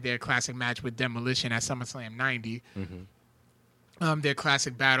last night their classic match with Demolition at SummerSlam '90. Mm-hmm. Their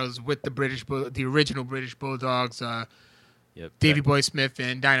classic battles with the original British Bulldogs, Davey Boy Smith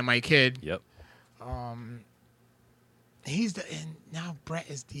and Dynamite Kid. Yep. And now Bret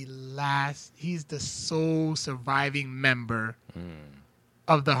is he's the sole surviving member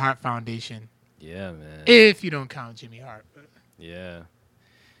of the Hart Foundation. Yeah, man. If you don't count Jimmy Hart. Yeah.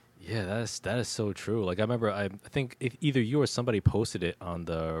 Yeah, that is so true. I remember, I think either you or somebody posted it on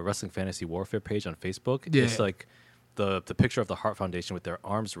the Wrestling Fantasy Warfare page on Facebook. Yeah. It's the picture of the Hart Foundation with their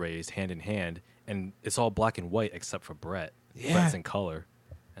arms raised, hand in hand, and it's all black and white except for Bret. Yeah. Bret's in color.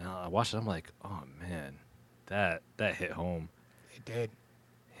 And I watched it, I'm like, oh, man, that hit home. It did.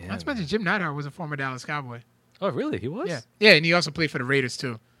 Yeah, Not to mention Jim Neidhart was a former Dallas Cowboy. Oh, really? He was? Yeah. Yeah, and he also played for the Raiders,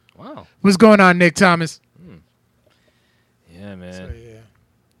 too. Wow. What's going on, Nick Thomas? Yeah, man. So, yeah.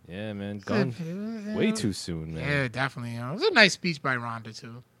 Yeah, man. Gone way too soon, man. Yeah, definitely. It was a nice speech by Rhonda,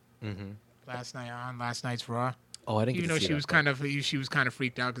 too. Mm-hmm. Last night's Raw. Oh, I didn't Even get to though she was kind of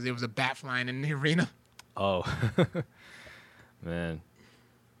freaked out because there was a bat flying in the arena. Oh. Man.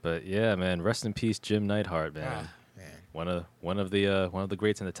 But yeah, man, rest in peace Jim Neidhart, man. Man. One of the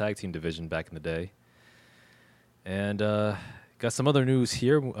greats in the tag team division back in the day. And got some other news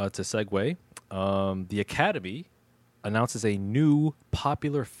here to segue. The Academy announces a new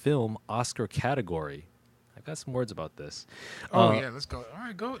popular film Oscar category. I got some words about this. Yeah, let's go. All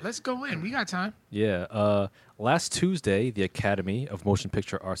right, let's go in. We got time. Yeah. Last Tuesday, the Academy of Motion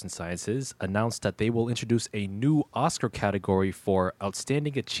Picture Arts and Sciences announced that they will introduce a new Oscar category for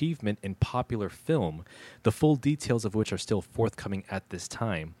Outstanding Achievement in Popular Film, the full details of which are still forthcoming at this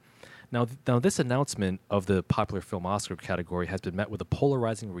time. Now, this announcement of the Popular Film Oscar category has been met with a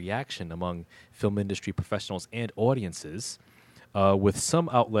polarizing reaction among film industry professionals and audiences, with some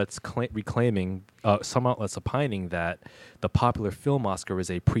outlets opining that the Popular Film Oscar is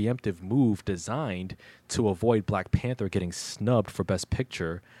a preemptive move designed to avoid Black Panther getting snubbed for Best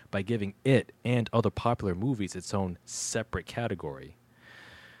Picture by giving it and other popular movies its own separate category.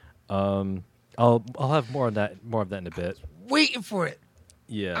 I'll have more of that in a bit. Waiting for it.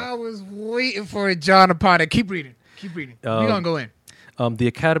 Yeah. I was waiting for it, John, upon it. Keep reading. We're going to go in. The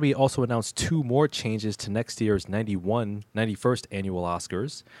Academy also announced 2 more changes to next year's 91st annual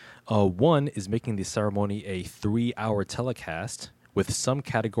Oscars. One is making the ceremony a 3-hour telecast, with some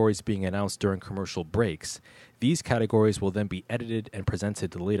categories being announced during commercial breaks. These categories will then be edited and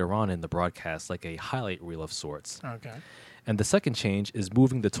presented later on in the broadcast like a highlight reel of sorts. Okay. And the second change is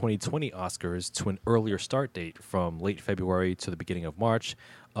moving the 2020 Oscars to an earlier start date from late February to the beginning of March,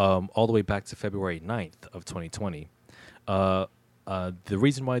 all the way back to February 9th of 2020. The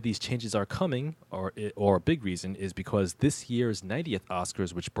reason why these changes are coming, or a big reason, is because this year's 90th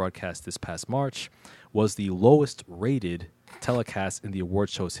Oscars, which broadcast this past March, was the lowest rated telecast in the award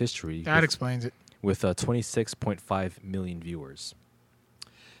show's history. That explains it. With 26.5 million viewers.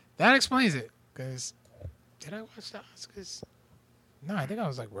 That explains it. Because did I watch the Oscars? No, I think I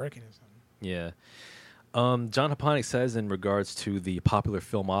was like working or something. Yeah. John Haponic says in regards to the popular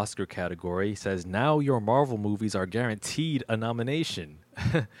film Oscar category, he says, now your Marvel movies are guaranteed a nomination.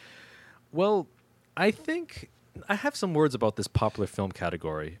 Well, I think I have some words about this popular film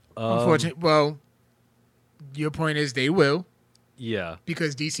category. Unfortunately, well, your point is they will. Yeah.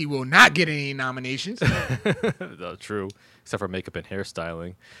 Because DC will not get any nominations. No, true. Except for makeup and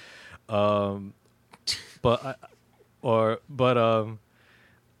hairstyling.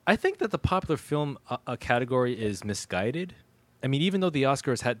 I think that the popular film category is misguided. I mean, even though the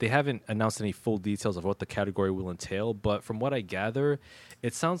Oscars they haven't announced any full details of what the category will entail, but from what I gather,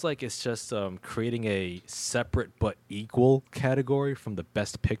 it sounds like it's just creating a separate but equal category from the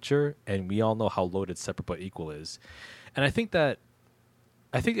Best Picture, and we all know how loaded separate but equal is. And I think it's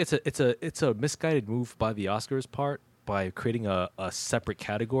a misguided move by the Oscars part by creating a separate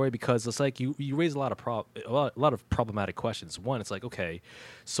category, because it's like you raise a lot of problematic questions. One, it's like, okay,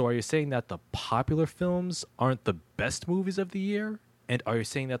 so are you saying that the popular films aren't the best movies of the year? And are you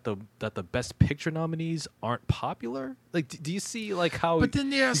saying that the Best Picture nominees aren't popular? Like, do you see like how? But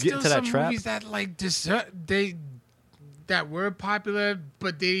then there are you get still into that some trap? movies that like that were popular,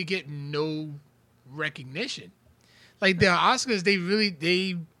 but they get no recognition. Like the Oscars, they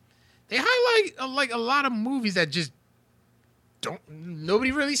highlight like a lot of movies that just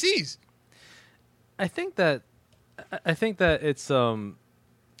nobody really sees. I think that it's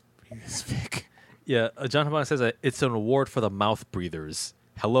yeah. John Habana says that it's an award for the mouth breathers.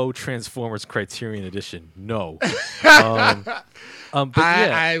 Hello, Transformers Criterion Edition. No. But yeah.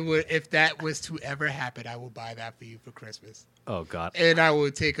 I would, if that was to ever happen, I will buy that for you for Christmas. Oh God. And I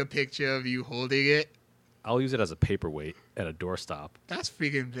will take a picture of you holding it. I'll use it as a paperweight at a doorstop. That's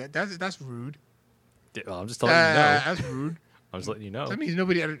freaking. That's rude. Well, I'm just letting you know. That's rude. I'm just letting you know. That means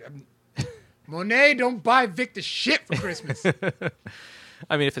nobody. Monet, don't buy Victor shit for Christmas.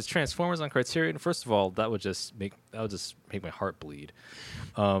 I mean, if it's Transformers on Criterion, first of all, that would just make my heart bleed.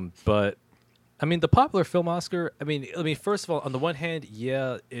 But I mean, the popular film Oscar. I mean, first of all, on the one hand,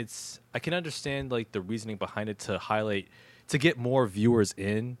 yeah, I can understand like the reasoning behind it to get more viewers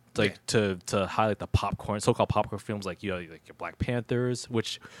in, like to highlight the so-called popcorn films, like like your Black Panthers,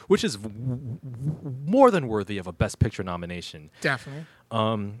 which is more than worthy of a Best Picture nomination. Definitely.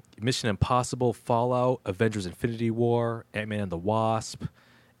 Mission Impossible, Fallout, Avengers: Infinity War, Ant-Man and the Wasp,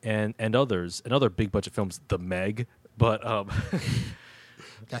 and others, and other big budget films, The Meg. But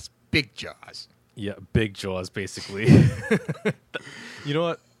that's Big Jaws. Yeah, Big Jaws, basically. You know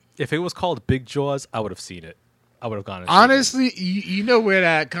what? If it was called Big Jaws, I would have seen it. I would have gone. Honestly, you know where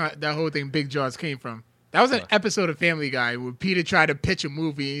that whole thing, Big Jaws, came from. That was an episode of Family Guy where Peter tried to pitch a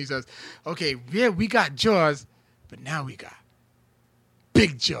movie. And he says, "Okay, yeah, we got Jaws, but now we got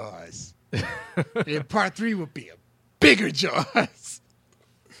Big Jaws. And part 3 will be a bigger Jaws."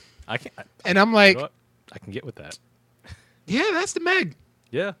 I'm like, you know what? I can get with that. Yeah, that's the Meg.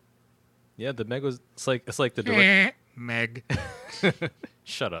 Yeah, the Meg was. It's like the direct Meg.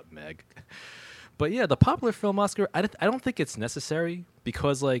 Shut up, Meg. But yeah, the popular film Oscar, I don't think it's necessary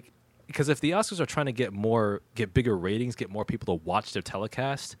because if the Oscars are trying to get bigger ratings, get more people to watch their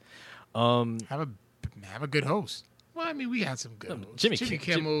telecast, have a good host. Well, I mean, we had some good hosts. Jimmy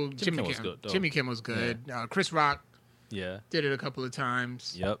Kimmel was good. Jimmy Kimmel's good. Yeah. Chris Rock, did it a couple of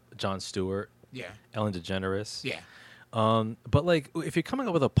times. Yep, Jon Stewart. Yeah, Ellen DeGeneres. Yeah. But like, if you're coming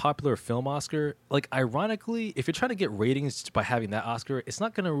up with a popular film Oscar, like, ironically, if you're trying to get ratings by having that Oscar, it's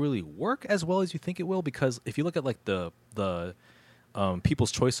not going to really work as well as you think it will, because if you look at like the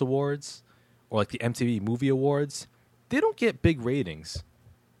People's Choice Awards or like the MTV Movie Awards, they don't get big ratings.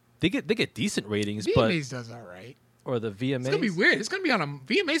 They get decent ratings, VMAs does all right. Or the VMAs. It's gonna be weird.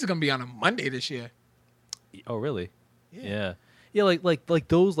 VMAs are gonna be on a Monday this year. Oh, really? Yeah. Yeah, like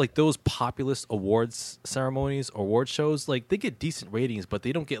those populist awards ceremonies or award shows, like they get decent ratings, but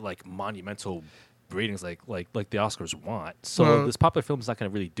they don't get like monumental ratings like the Oscars want. So Well, this popular film is not going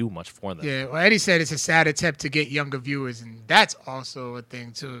to really do much for them. Yeah, well, Eddie said it's a sad attempt to get younger viewers, and that's also a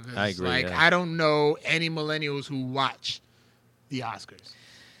thing too. 'Cause, I agree, Like, yeah. I don't know any millennials who watch the Oscars.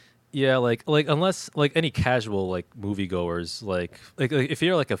 Yeah, like unless like any casual like moviegoers, like if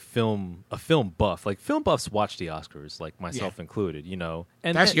you're like a film buff, like film buffs watch the Oscars, like myself included, you know.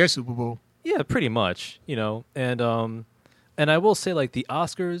 And That's your Super Bowl. yeah, pretty much, you know. And I will say like the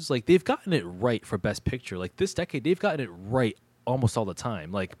Oscars, like they've gotten it right for Best Picture. Like this decade, they've gotten it right almost all the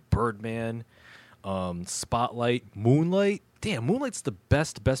time. Like Birdman, Spotlight, Moonlight. Damn, Moonlight's the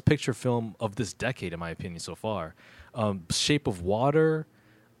best Picture film of this decade, in my opinion, so far. Shape of Water.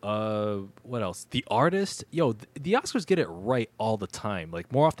 What else? The Artist. Yo, the Oscars get it right all the time.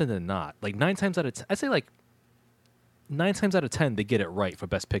 Like more often than not. Like 9 times out of 10, I'd say like 9 times out of 10 they get it right for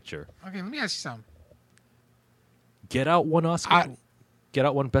Best Picture. Okay, let me ask you something. Get Out won Oscar. Get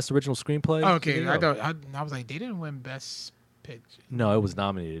Out won Best Original Screenplay. Okay, There you go. I was like, they didn't win Best Picture. No, it was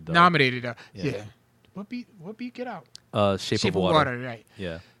nominated though. Nominated. Yeah. Yeah. What beat Get Out? Shape of Water. Right.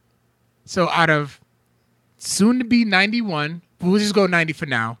 Yeah. So out of soon to be 91, we'll just go 90 for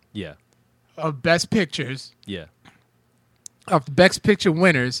now. Yeah. Of Best Pictures, Yeah. of Best Picture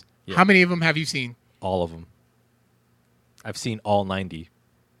winners, Yeah. how many of them have you seen? All of them. I've seen all 90.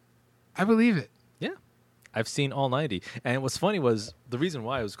 I believe it. Yeah. I've seen all 90. And what's funny was the reason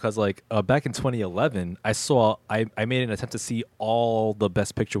why was because like back in 2011, I made an attempt to see all the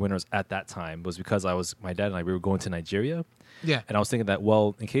Best Picture winners at that time was because my dad and I, we were going to Nigeria. Yeah. And I was thinking that,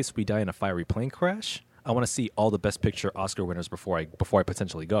 well, in case we die in a fiery plane crash, I want to see all the Best Picture Oscar winners before I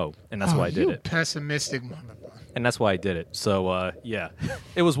potentially go. And that's why I did you it. Pessimistic motherfucker. And that's why I did it. So, yeah.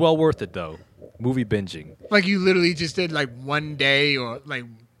 It was well worth it, though. Movie binging. Like you literally just did like one day or like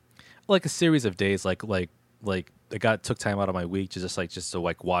Like a series of days, like I took time out of my week just to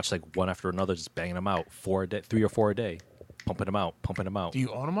watch like one after another, just banging them out 3 or 4 a day, pumping them out. do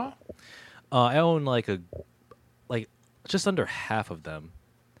you own them all? I own like just under half of them.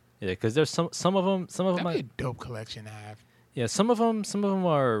 Yeah, because there's some of them. That'd be a dope collection to have. Yeah, some of them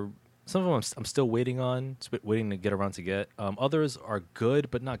I'm still waiting on, waiting to get around to get. Others are good,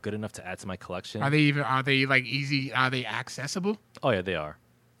 but not good enough to add to my collection. Are they like easy? Are they accessible? Oh yeah, they are.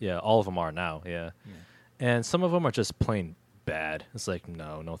 Yeah, all of them are now. Yeah. And some of them are just plain bad. It's like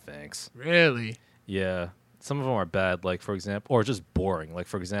no thanks. Really? Yeah, some of them are bad. Like for example, or just boring. Like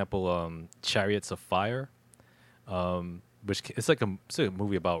for example, Chariots of Fire, which it's like a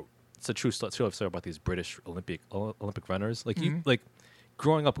movie about. It's a true story about these British Olympic runners. Like you like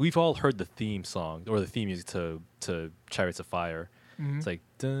growing up, we've all heard the theme song or the theme music to Chariots of Fire. It's like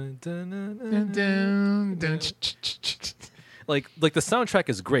dun, dun, dun, dun, Dun, dun, dun. like the soundtrack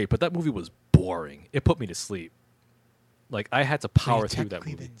is great, but that movie was boring. It put me to sleep. Like I had to power through that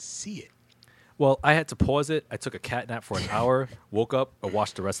technically movie. didn't see it. Well, I had to pause it. I took a cat nap for an hour, woke up, or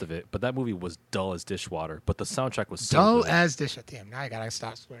watched the rest of it. But that movie was dull as dishwater. But the soundtrack was so Dull good. as dish. Damn, now I gotta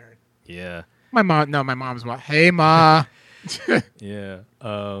stop swearing. Yeah, My mom's mom. Hey, ma. yeah.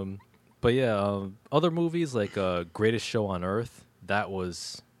 But yeah, other movies like Greatest Show on Earth. That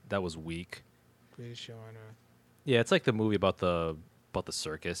was weak. Greatest show on earth. Yeah, it's like the movie about the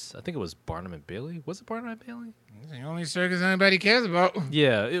circus. I think it was Barnum and Bailey. Was it Barnum and Bailey? It's the only circus anybody cares about.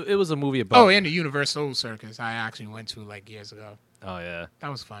 Yeah, it was a movie about. Oh, and the Universal Circus I actually went to like years ago. Oh yeah.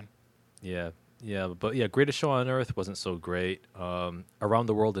 That was fun. Yeah, but yeah, Greatest Show on Earth wasn't so great. Around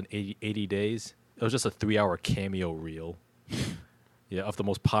the World in 80 Days, it was just a 3-hour cameo reel. Yeah, of the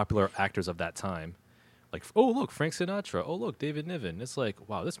most popular actors of that time. Like, oh look, Frank Sinatra. Oh look, David Niven. It's like,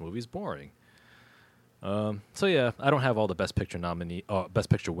 wow, this movie's boring. So yeah, I don't have all the Best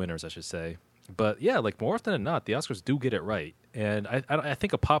Picture winners, I should say. But yeah, like more often than not, the Oscars do get it right, and I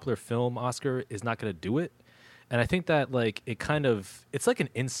think a popular film Oscar is not going to do it. And I think that like it's like an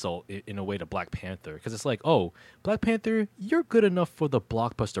insult in a way to Black Panther, because it's like, oh, Black Panther, you're good enough for the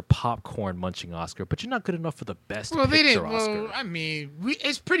blockbuster popcorn munching Oscar, but you're not good enough for the Best Picture Oscar. Well, I mean,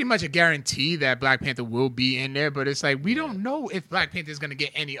 it's pretty much a guarantee that Black Panther will be in there, but it's like we don't know if Black Panther is going to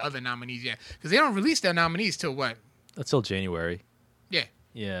get any other nominees yet, because they don't release their nominees till what? Until January. Yeah.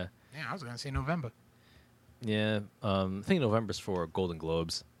 Yeah. Yeah, I was going to say November. Yeah. I think November's for Golden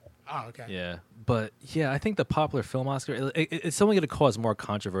Globes. Oh, okay. Yeah, but yeah, I think the popular film Oscar it's only going to cause more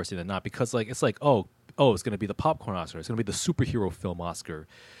controversy than not, because like it's like oh it's going to be the popcorn Oscar, it's going to be the superhero film Oscar,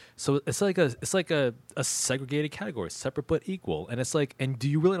 so it's like a segregated category, separate but equal, and it's like, and do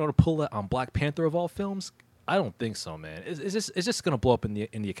you really want to pull that on Black Panther of all films? I don't think so, man. It's just going to blow up in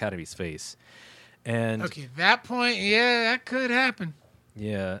the Academy's face, and Okay, that point, yeah, that could happen.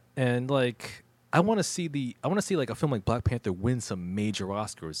 yeah, and like I want to see like a film like Black Panther win some major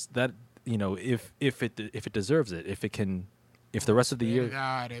Oscars. That if it deserves it, if the rest of the year.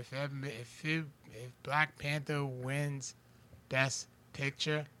 God, if Black Panther wins Best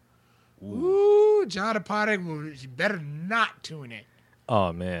Picture, John Apatow, you better not tune in.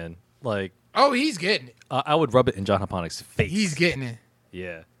 Oh man, like. Oh, he's getting it. I would rub it in John Haponick's face. He's getting it.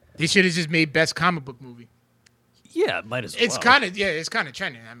 Yeah. They should have just made Best Comic Book Movie. Yeah, might as well. It's kind of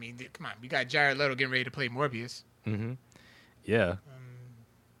trending. I mean, come on, we got Jared Leto getting ready to play Morbius. Mm-hmm. Yeah.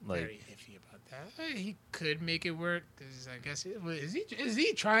 Very iffy about that. He could make it work. I guess is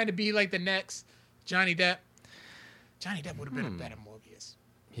he trying to be like the next Johnny Depp? Johnny Depp would have been a better Morbius.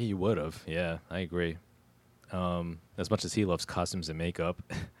 He would have. Yeah, I agree. As much as he loves costumes and makeup.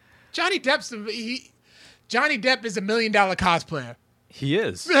 Johnny Depp is $1 million cosplayer. He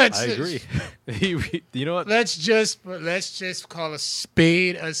is. I agree. You know what? Let's just call a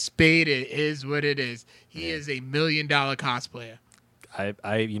spade a spade. It is what it is. He is $1 million cosplayer.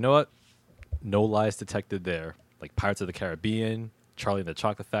 You know what? No lies detected there. Like Pirates of the Caribbean, Charlie and the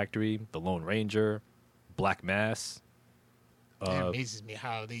Chocolate Factory, The Lone Ranger, Black Mass. It amazes me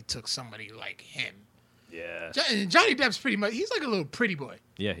how they took somebody like him. Yeah. Johnny Depp's pretty much, he's like a little pretty boy.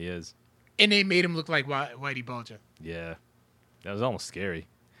 Yeah, he is. And they made him look like Whitey Bulger. Yeah. That was almost scary.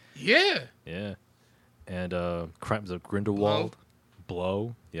 Yeah. Yeah. And Crimes of Grindelwald.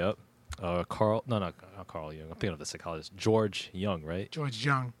 Blow. Yep. Carl. No, not Carl Jung. I'm thinking of the psychologist. George Young, right? George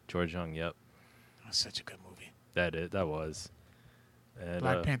Young. George Young, yep. That was such a good movie. That was. And,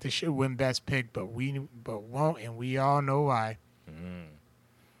 Black Panther should win Best Pick, but won't, and we all know why.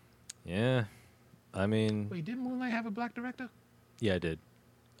 Yeah. I mean, wait, did Moonlight have a black director? Yeah, it did.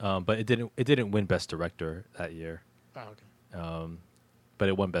 But it didn't win Best Director that year. Oh, okay. But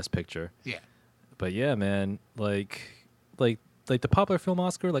it won Best Picture. Yeah. But yeah, man, like the popular film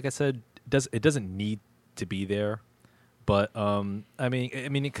Oscar, like I said, it doesn't need to be there. But I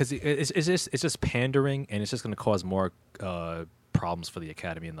mean, because it's just pandering, and it's just going to cause more problems for the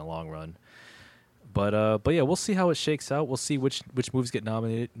Academy in the long run. But yeah, we'll see how it shakes out. We'll see which movies get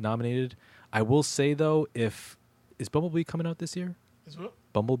nominated. I will say though, is Bumblebee coming out this year? Is what?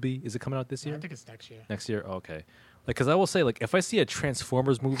 Bumblebee, is it coming out this year? I think it's next year. Next year, okay. Like, because I will say, like, if I see a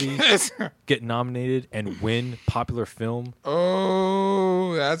Transformers movie get nominated and win popular film,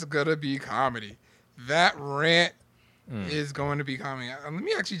 oh, that's gonna be comedy. That rant is going to be coming. Let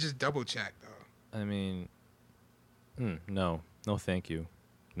me actually just double check though. I mean, no, thank you,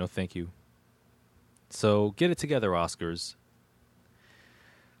 no, thank you. So get it together, Oscars.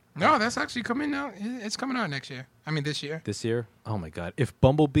 No, that's actually coming out. It's coming out next year. I mean, this year. This year? Oh my God! If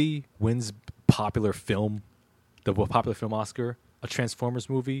Bumblebee wins popular film, the popular film Oscar, a Transformers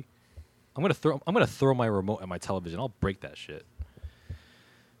movie, I'm gonna throw my remote at my television. I'll break that shit.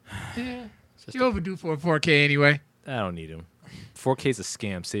 Yeah, you overdue for a 4K anyway. I don't need him. 4K is a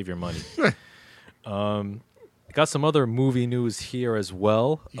scam. Save your money. Got some other movie news here as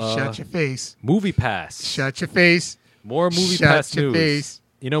well. Shut your face. Movie Pass. Shut your face. More Movie Shut Pass your news. Face.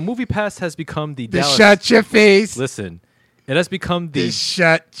 You know, Movie Pass has become the Dallas. Shut your face. Listen, it has become the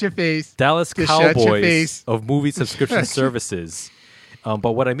shut your face. Dallas Shut your Cowboys face. of movie subscription services.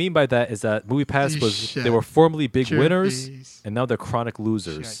 But what I mean by that is that Movie Pass they were formerly big winners, and now they're chronic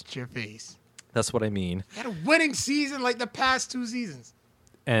losers. Shut your face. That's what I mean. They had a winning season like the past 2 seasons.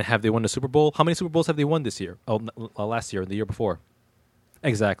 And have they won the Super Bowl? How many Super Bowls have they won this year? Oh, last year and the year before.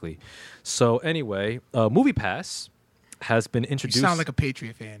 Exactly. So anyway, Movie Pass has been introduced. You sound like a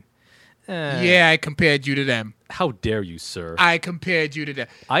Patriot fan. Yeah, I compared you to them. How dare you, sir? I compared you to them.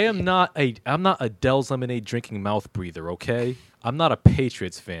 I'm not a Dell's Lemonade drinking mouth breather, okay? I'm not a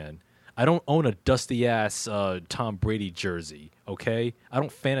Patriots fan. I don't own a dusty ass Tom Brady jersey, okay? I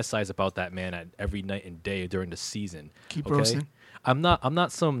don't fantasize about that man every night and day during the season. Keep okay? roasting. I'm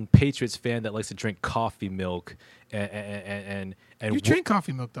not some Patriots fan that likes to drink coffee milk and you drink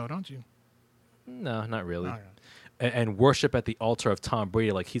coffee milk though, don't you? No, not really. Oh, yeah. And worship at the altar of Tom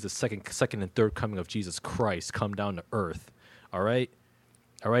Brady like he's the second and third coming of Jesus Christ come down to earth. All right?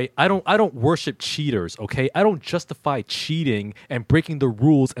 I don't worship cheaters, okay? I don't justify cheating and breaking the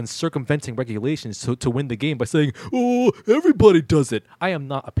rules and circumventing regulations to win the game by saying, "Oh, everybody does it." I am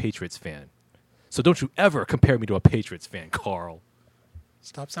not a Patriots fan. So don't you ever compare me to a Patriots fan, Carl.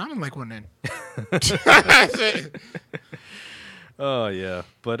 Stop sounding like one then. Oh yeah,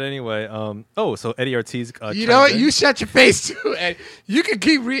 but anyway, so Eddie Ortiz. You know what? You shut your face too, Ed. You can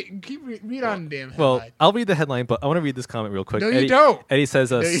keep read on the damn headline. Well, I'll read the headline, but I want to read this comment real quick. No, Eddie, you don't. Eddie says,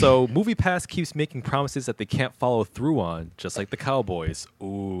 "So Movie Pass keeps making promises that they can't follow through on, just like the Cowboys."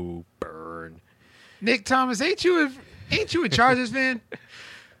 Ooh, burn. Nick Thomas, ain't you a Chargers fan?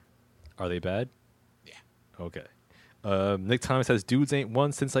 Are they bad? Yeah. Okay. Nick Thomas says, dudes ain't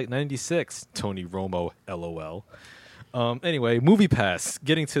won since like 96. Tony Romo, LOL. Anyway, MoviePass,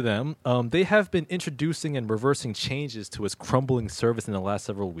 getting to them. They have been introducing and reversing changes to its crumbling service in the last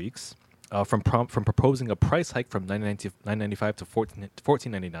several weeks. From proposing a price hike from $9.95 to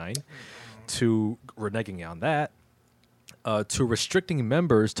 $14.99 to reneging on that, to restricting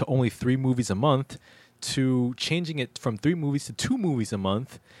members to only 3 movies a month, to changing it from 3 movies to 2 movies a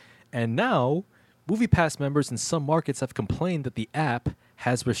month, and now MoviePass members in some markets have complained that the app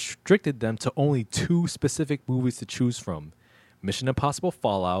has restricted them to only 2 specific movies to choose from: Mission Impossible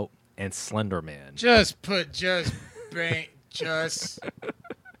Fallout and Slender Man. Just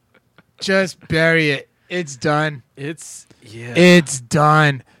bury it. It's done. It's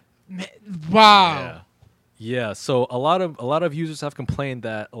done. Wow. Yeah. So a lot of users have complained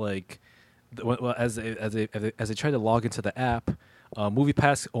that, like, as they try to log into the app,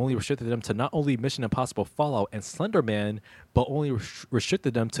 MoviePass only restricted them to not only Mission Impossible Fallout and Slender Man, but only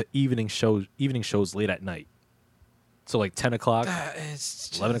restricted them to evening shows late at night. So like 10 o'clock,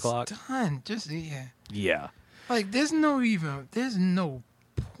 11 o'clock. Done. Yeah. Like there's no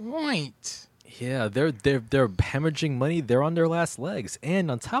point. Yeah, they're hemorrhaging money. They're on their last legs,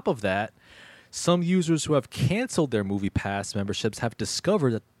 and on top of that, some users who have canceled their MoviePass memberships have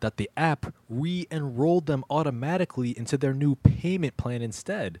discovered that the app re-enrolled them automatically into their new payment plan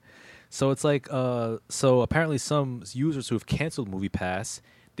instead. So it's like, so apparently some users who have canceled MoviePass,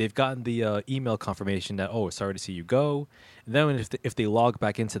 they've gotten the email confirmation that, oh, sorry to see you go. And then if they log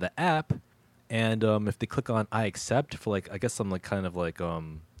back into the app, and if they click on I accept for, like, I guess some like kind of like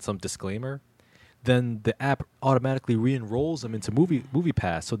some disclaimer, then the app automatically re-enrolls them into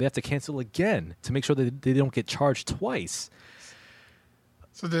MoviePass, so they have to cancel again to make sure that they don't get charged twice.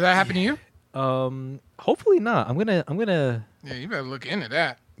 So did that happen to you? Hopefully not. I'm gonna. Yeah, you better look into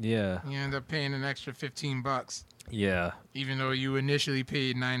that. Yeah. You end up paying an extra $15. Yeah. Even though you initially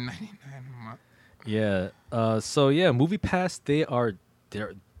paid $9.99 a month. Yeah. So yeah, MoviePass,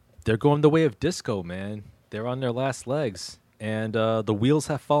 they're going the way of disco, man. They're on their last legs. And the wheels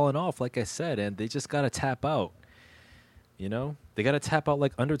have fallen off, like I said, and they just got to tap out. You know? They got to tap out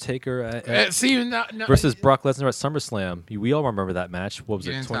like Undertaker versus Brock Lesnar at SummerSlam. We all remember that match. What was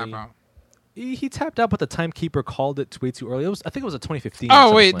it? 20? Tap out. He tapped out, but the timekeeper called it way too early. I think it was a 2015.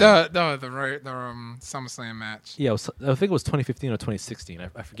 Oh, wait, the SummerSlam match. Yeah, I think it was 2015 or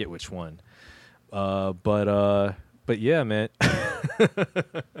 2016. I forget which one. But yeah, man.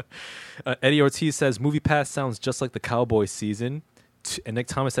 Eddie Ortiz says MoviePass sounds just like the Cowboys season, and Nick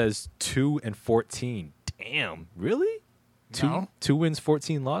Thomas says 2 and 14. Damn, really? No. 2 wins,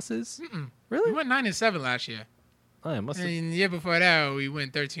 14 losses. Really? We went 9 and 7 last year. Oh, it must have. And the year before that, we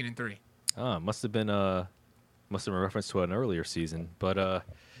went 13 and 3. Oh, must have been a reference to an earlier season, but not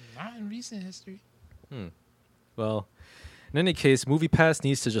in recent history. Well. In any case, MoviePass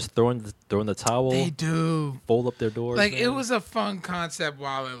needs to just throw in the towel. They do. Fold up their doors. Like, man. It was a fun concept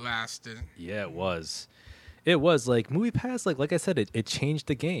while it lasted. Yeah, it was. It was. Like, MoviePass, like I said, it changed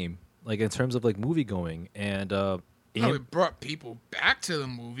the game. Like, in terms of, like, movie going. And, it brought people back to the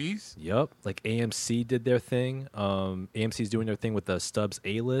movies. Yep. Like, AMC did their thing. AMC's doing their thing with the Stubbs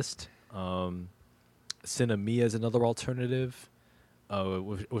A-list. Cinemia is another alternative,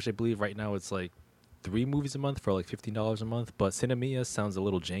 which I believe right now it's, like, 3 movies a month for like $15 a month, but Cinemia sounds a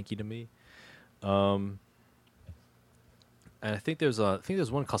little janky to me. And I think there's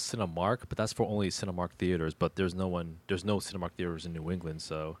one called Cinemark, but that's for only Cinemark theaters. But there's no Cinemark theaters in New England,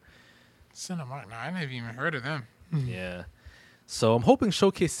 so Cinemark. No, I never even heard of them. Yeah. So I'm hoping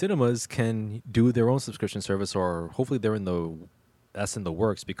Showcase Cinemas can do their own subscription service, or hopefully that's in the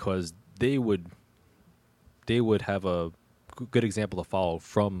works, because they would have a good example to follow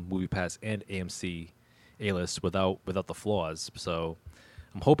from MoviePass and AMC A-List without the flaws. So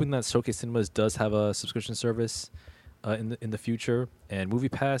I'm hoping that Showcase Cinemas does have a subscription service in the future. And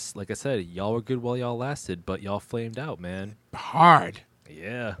MoviePass, like I said, y'all were good while y'all lasted, but y'all flamed out, man. Hard.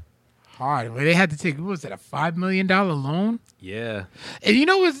 Yeah. Hard. Where they had to take, what was that, a $5 million loan? Yeah. And you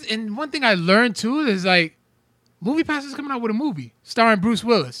know and one thing I learned too is, like, MoviePass is coming out with a movie starring Bruce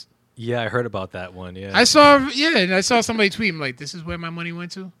Willis. Yeah, I heard about that one. Yeah, I saw somebody tweet, like, "This is where my money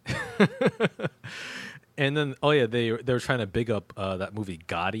went to." And then, they were trying to big up that movie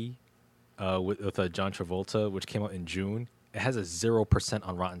Gotti with John Travolta, which came out in June. It has a 0%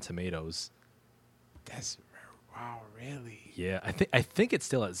 on Rotten Tomatoes. That's wow, really? Yeah, I think it's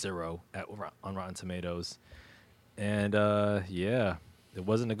still at 0 on Rotten Tomatoes, and it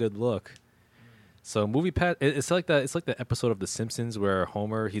wasn't a good look. So MoviePass, it's like the episode of The Simpsons where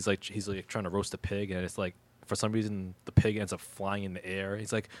Homer he's like trying to roast a pig, and it's like for some reason the pig ends up flying in the air.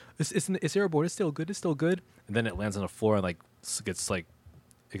 He's like, it's airborne. It's still good. It's still good. And then it lands on the floor and gets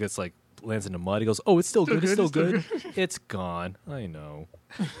lands in the mud. He goes, oh, it's still good. It's still good. It's gone. I know.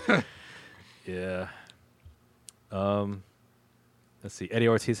 Yeah. Let's see. Eddie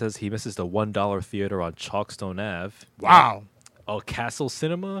Ortiz says he misses the $1 theater on Chalkstone Ave. Wow. Oh, Castle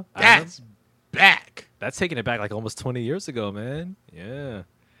Cinema? That's back. That's taking it back like almost 20 years ago, man. Yeah.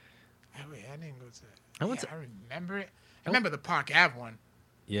 Wait, I didn't go to that. I I remember it. I remember the Park Ave one.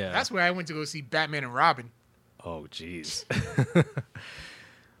 Yeah. That's where I went to go see Batman and Robin. Oh, jeez.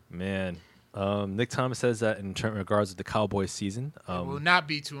 Man. Nick Thomas says that in regards to the Cowboys season. It will not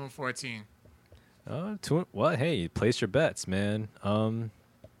be 2-14. Well, hey, place your bets, man.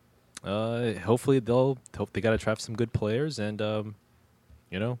 Hopefully they got to draft some good players, and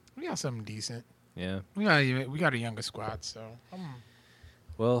we got something decent. Yeah, we got a younger squad, so.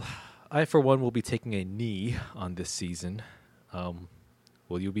 Well, I for one will be taking a knee on this season.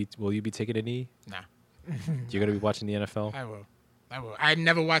 Will you be taking a knee? Nah. You're gonna be watching the NFL? I will. I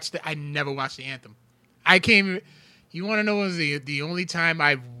never watched the anthem. You want to know what was the only time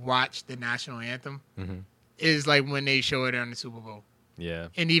I watched the national anthem is like when they show it on the Super Bowl. Yeah.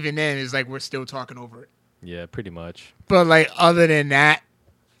 And even then, it's like we're still talking over it. Yeah, pretty much. But like other than that,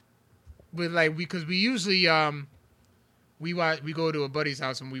 because we usually we go to a buddy's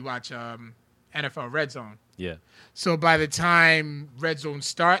house and we watch NFL Red Zone. Yeah. So by the time Red Zone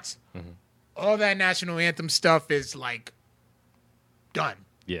starts, all that national anthem stuff is like done.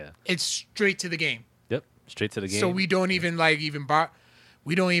 Yeah. It's straight to the game. Yep. Straight to the game. So we don't even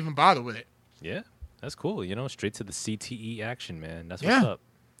we don't even bother with it. Yeah. That's cool. Straight to the CTE action, man. That's what's up.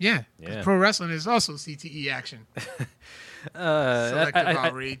 Yeah. Yeah. Pro wrestling is also CTE action. Selective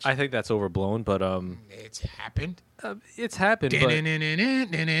outrage. I think that's overblown, but it's happened. It's happened. But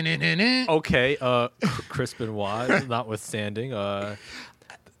okay, Chris Benoit, notwithstanding,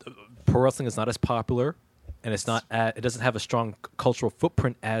 pro wrestling is not as popular, and it doesn't have a strong cultural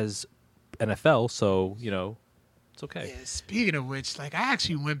footprint as NFL. So it's okay. Yeah, speaking of which, I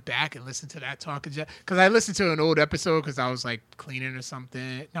actually went back and listened to that Talking Jack because I listened to an old episode because I was cleaning or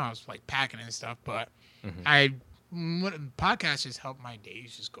something. No, I was packing and stuff. But podcasts just help my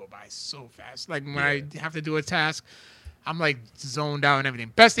days just go by so fast. When I have to do a task, I'm zoned out and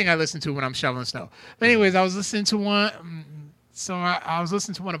everything. Best thing I listen to when I'm shoveling snow. But anyways, I was listening to one. So I was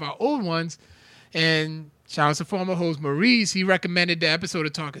listening to one of our old ones, and shout out to former host Maurice. He recommended the episode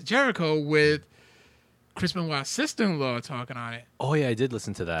of Talking Jericho with Chris Benoit's sister-in-law talking on it. Oh, yeah, I did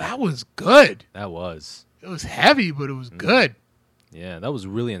listen to that. That was good. That was. It was heavy, but it was good. Yeah, that was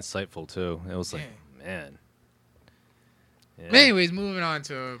really insightful, too. It was man. Yeah. Anyways, moving on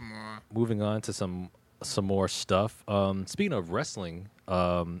to more. Moving on to some more stuff. Speaking of wrestling,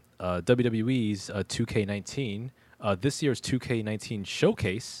 WWE's 2K19, this year's 2K19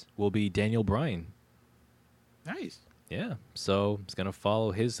 showcase will be Daniel Bryan. Nice. Yeah, so it's gonna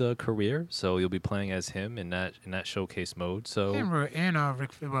follow his career. So you'll be playing as him in that showcase mode. So and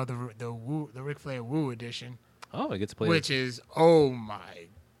Ric Flair, the Ric Flair Woo edition. Oh, I get to play. Which is my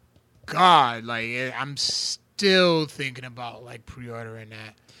god! I'm still thinking about pre-ordering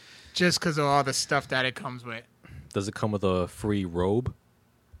that, just because of all the stuff that it comes with. Does it come with a free robe?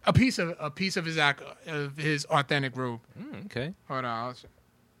 A piece of his authentic robe. Okay. Hold on.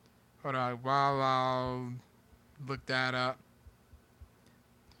 While I'll look that up.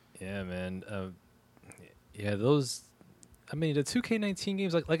 Yeah, man. Yeah, those. I mean, the 2K19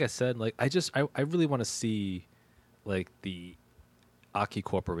 games, like I said, I really want to see, the Aki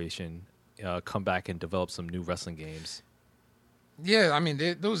Corporation come back and develop some new wrestling games. Yeah, I mean,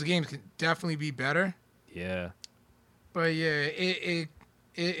 those games can definitely be better. Yeah. But yeah, it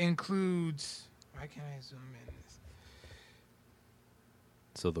includes. Why can't I zoom in?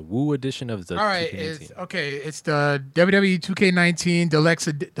 So the Woo edition of the 2K19. It's the WWE 2K19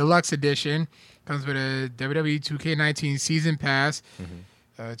 Deluxe Edition. Comes with a WWE 2K19 Season Pass,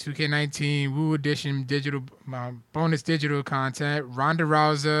 2K19 Woo Edition digital bonus digital content, Ronda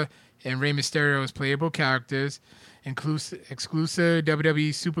Rousey and Rey Mysterio as playable characters, exclusive WWE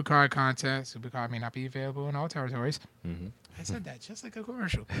Supercard content. Supercard may not be available in all territories. I said that just like a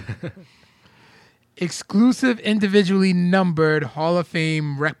commercial. Exclusive individually numbered Hall of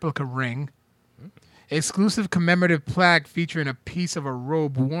Fame replica ring. Exclusive commemorative plaque featuring a piece of a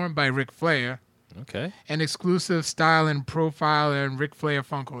robe worn by Ric Flair. Okay. An exclusive style and profile and Ric Flair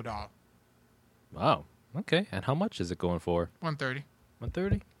Funko doll. Wow. Okay. And how much is it going for? $130.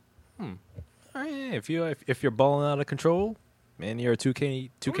 $130? All right. If you're balling out of control, man, you're a 2K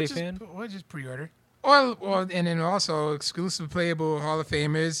fan. Or just pre-order. And then also exclusive playable Hall of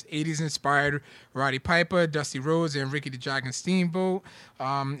Famers, 80s inspired Roddy Piper, Dusty Rhodes, and Ricky the Dragon Steamboat.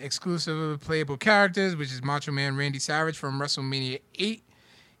 Exclusive playable characters, which is Macho Man Randy Savage from WrestleMania 8,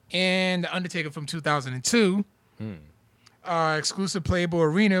 and The Undertaker from 2002. Exclusive playable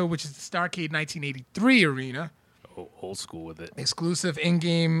arena, which is the Starrcade 1983 arena. Oh, old school with it. Exclusive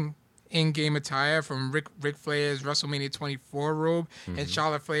in-game attire from Ric Flair's WrestleMania 24 robe and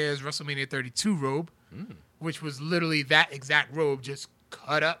Charlotte Flair's WrestleMania 32 robe, which was literally that exact robe just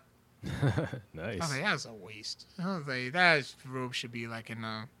cut up. Nice. I was like, that's a waste. I was like, that robe should be like in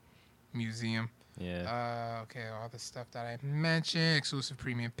a museum. Yeah. Okay, all the stuff that I mentioned, exclusive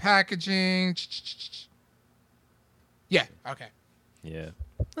premium packaging. Yeah, okay. Yeah.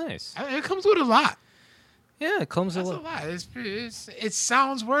 Nice. It comes with a lot. Yeah, it comes That's a a lot. lot. It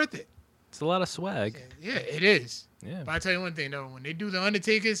sounds worth it. It's a lot of swag. Yeah, it is. Yeah. But I tell you one thing though, when they do the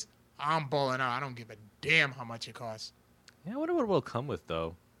Undertakers, I'm balling out. I don't give a damn how much it costs. Yeah, I wonder what it'll come with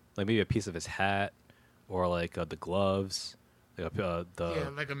though. Like maybe a piece of his hat, or like the gloves, like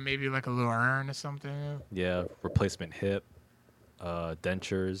Maybe like a little urn or something. replacement hip,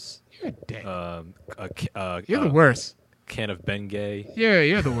 dentures. You're dead. You're the worst. Can of Bengay.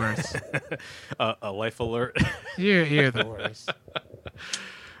 You're the worst. A life alert. You're the worst.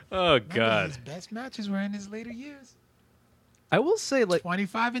 Oh Remember, God. his best matches were in his later years. I will say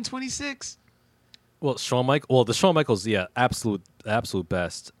 25 and 26. well, the Shawn Michaels, absolute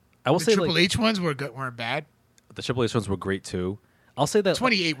best. I will The say Triple H ones weren't bad. the Triple H ones were great too. I'll say that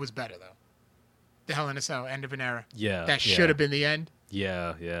 28 was better though. The Hell in a Cell, end of an era. Yeah. That should have been the end.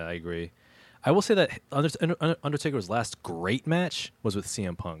 Yeah, I agree. I will say that Undertaker's last great match was with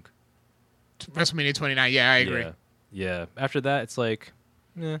CM Punk. WrestleMania 29. Yeah, I agree. Yeah. After that, it's like,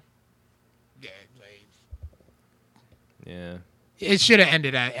 Yeah, yeah. it should have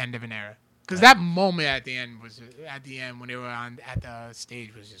ended at end of an era. Because that moment at the end when they were at the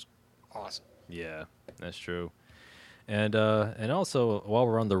stage was just awesome. Yeah, that's true. And also, while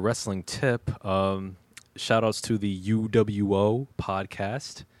we're on the wrestling tip, shout outs to the UWO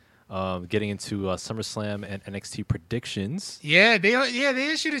podcast, getting into SummerSlam and NXT predictions. Yeah, they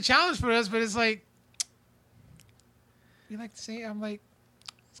issued a challenge for us, but it's like, you like to say, I'm like,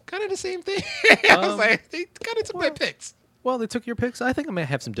 it's kind of the same thing. I was like, they kind of took my picks. Well, they took your picks. I think I might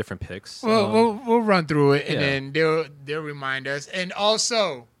have some different picks. Well, we'll run through it, and Yeah. then they'll remind us. And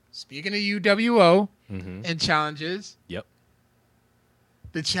also, speaking of UWO Mm-hmm. and challenges, Yep.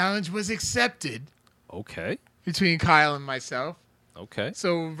 the challenge was accepted Okay. between Kyle and myself. Okay.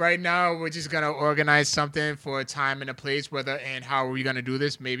 So right now we're just gonna organize something for a time and a place. Whether and how are we gonna do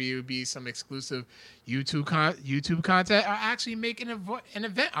this? Maybe it would be some exclusive YouTube content, or actually make an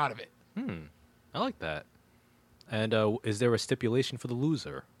event out of it. I like that. And is there a stipulation for the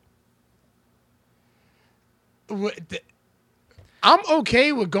loser? I'm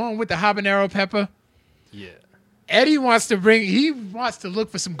okay with going with the habanero pepper. Yeah. Eddie wants to look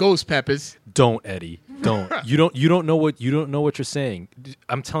for some ghost peppers. Don't, Eddie. Don't. You don't know what you're saying.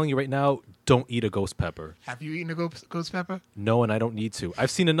 I'm telling you right now, don't eat a ghost pepper. Have you eaten a ghost pepper? No, and I don't need to.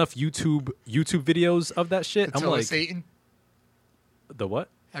 I've seen enough YouTube videos of that shit. The I'm toe like, of Satan. the what?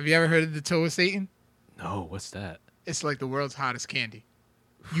 Have you ever heard of the toe of Satan? No, what's that? It's like the world's hottest candy.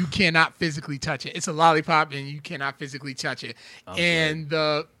 You cannot physically touch it. It's a lollipop, and you cannot physically touch it. And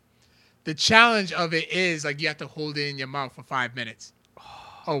the challenge of it is like you have to hold it in your mouth for 5 minutes.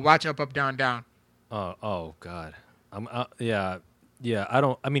 Oh, watch up, down, down. Oh God. Yeah.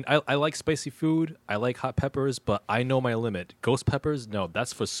 I like spicy food. I like hot peppers, but I know my limit. Ghost peppers, no,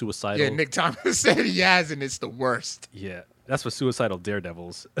 that's for suicidal. Yeah, Nick Thomas said he has, and it's the worst. Yeah, that's for suicidal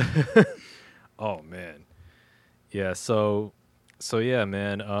daredevils. Oh man. Yeah. So yeah,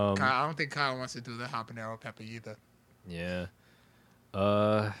 man. I don't think Kyle wants to do the habanero pepper either. Yeah.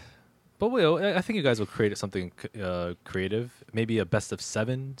 But I think you guys will create something creative. Maybe a best of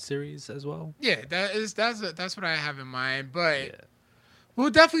 7 series as well. Yeah, that's what I have in mind. But Yeah. we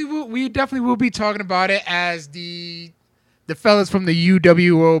definitely will be talking about it as the fellas from the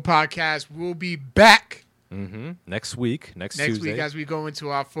UWO podcast will be back Mm-hmm. Next week, next next Tuesday. week as we go into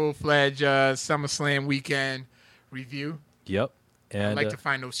our full-fledged SummerSlam weekend review. Yep. And I'd like to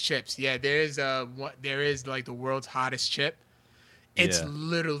find those chips. Yeah, there is like the world's hottest chip. It's Yeah.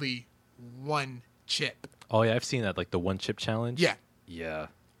 literally one chip. oh yeah, I've seen that, like the 1 chip challenge. Yeah. Yeah.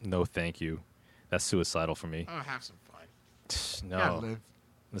 No, thank you. That's suicidal for me. I'll have some fun. No. Gotta live.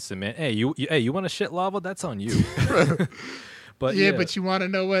 Listen, man. Hey, you want to shit lava? That's on you. But Yeah, but you want to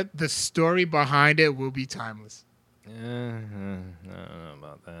know what? The story behind it will be timeless. I don't know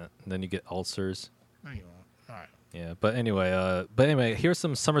about that. And then you get ulcers. No, you won't. All right. Yeah, but anyway, here's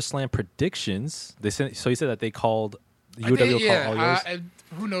some SummerSlam predictions. He said that they called the UW will call all yours.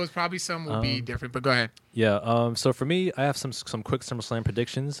 Who knows? Probably some will be different, but go ahead. Yeah. So for me, I have some quick SummerSlam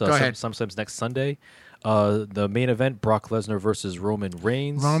predictions. Go ahead. SummerSlam's next Sunday. The main event: Brock Lesnar versus Roman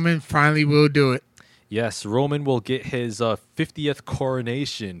Reigns. Roman finally will do it. Yes, Roman will get his 50th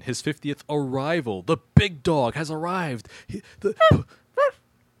coronation, his 50th arrival. The big dog has arrived.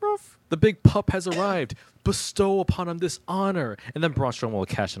 The big pup has arrived. Bestow upon him this honor, and then Braun Strowman will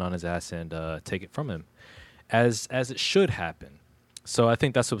cash it on his ass and take it from him, as it should happen. So I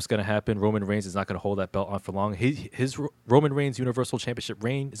think that's what's going to happen. Roman Reigns is not going to hold that belt on for long. His Roman Reigns Universal Championship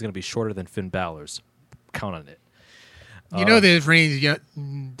reign is going to be shorter than Finn Balor's. Count on it. You know there's reigns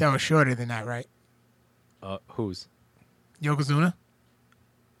that was shorter than that, right? Whose? Yokozuna?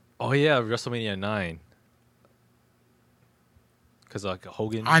 Oh, yeah, WrestleMania 9. Because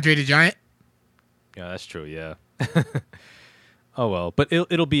Hogan. Andre the Giant? Yeah, that's true, yeah. Oh, well. But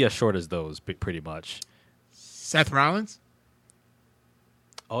it'll be as short as those, pretty much. Seth Rollins?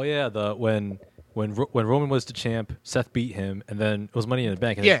 Oh, yeah, when Roman was the champ, Seth beat him, and then it was Money in the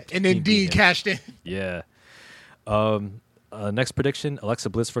Bank. And then Dean cashed in. Yeah. Next prediction, Alexa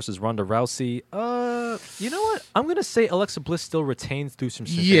Bliss versus Ronda Rousey. You know what? I'm going to say Alexa Bliss still retains through some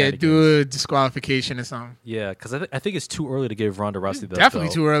shenanigans. Yeah, do a disqualification or something. Yeah, because I think it's too early to give Ronda Rousey the Definitely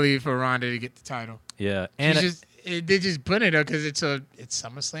belt. too early for Ronda to get the title. Yeah. And they just put it up because it's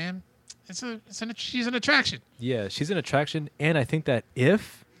SummerSlam. She's an attraction. Yeah, she's an attraction. And I think that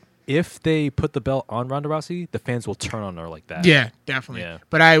if they put the belt on Ronda Rousey, the fans will turn on her like that. Yeah, definitely. Yeah.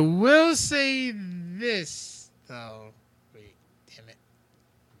 But I will say this, though. Wait, damn it.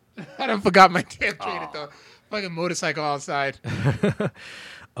 I done forgot my damn train of thought. Fucking motorcycle outside.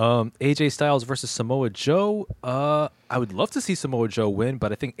 AJ Styles versus Samoa Joe. I would love to see Samoa Joe win,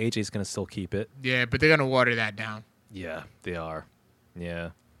 but I think AJ's going to still keep it. Yeah, but they're going to water that down. Yeah, they are. Yeah.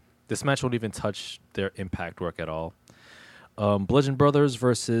 This match won't even touch their Impact work at all. Bludgeon Brothers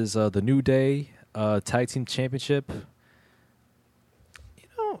versus the New Day Tag Team Championship. You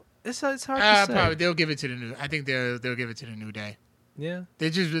know, it's hard to say. Probably they'll give it to the New. I think they'll give it to the New Day. Yeah.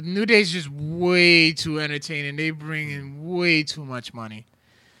 New Day's just way too entertaining. They bring in way too much money.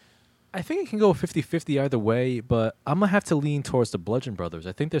 I think it can go 50-50 either way, but I'm going to have to lean towards the Bludgeon Brothers.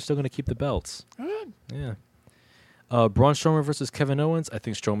 I think they're still going to keep the belts. Good. Yeah. Braun Strowman versus Kevin Owens. I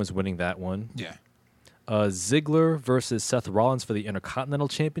think Strowman's winning that one. Yeah. Ziggler versus Seth Rollins for the Intercontinental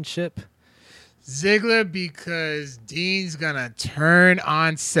Championship. Ziggler because Dean's going to turn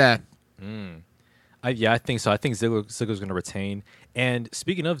on Seth. I think so. I think Ziggler's going to retain. And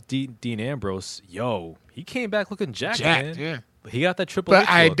speaking of Dean Ambrose, he came back looking jacked, man. Yeah. He got that Triple H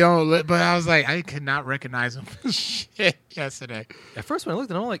look. But I was like, I could not recognize him for shit yesterday. At first when I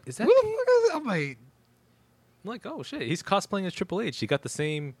looked at him, I'm like, is that Who the fuck is it? I'm like, oh shit, he's cosplaying as Triple H. He got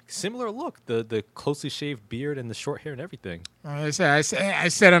the similar look, the closely shaved beard and the short hair and everything. I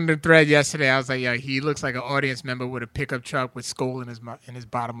said on the thread yesterday, I was like, yeah, he looks like an audience member with a pickup truck with skull in his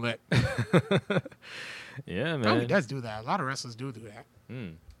bottom lip. Yeah, man. Probably does do that. A lot of wrestlers do that.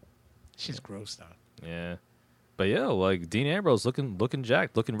 Shit's gross though. Yeah. But yeah, like Dean Ambrose looking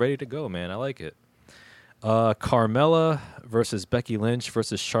jacked, looking ready to go, man. I like it. Carmella versus Becky Lynch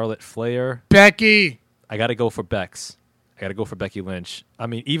versus Charlotte Flair. Becky. I got to go for Bex. I got to go for Becky Lynch. I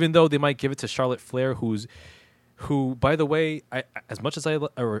mean, even though they might give it to Charlotte Flair, who, by the way, as much as I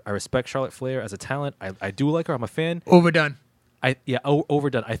respect Charlotte Flair as a talent, I do like her. I'm a fan. Overdone.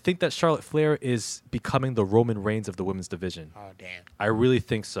 Overdone. I think that Charlotte Flair is becoming the Roman Reigns of the women's division. Oh, damn. I really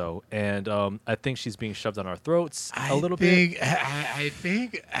think so. And I think she's being shoved on our throats a little bit. I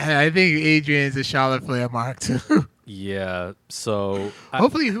think Adrian's a Charlotte Flair mark too. Yeah. So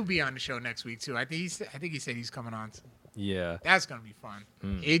hopefully he'll be on the show next week too. I think he said he's coming on. Yeah. That's gonna be fun.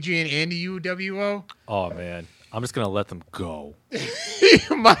 Adrian and the UWO. Oh man, I'm just gonna let them go.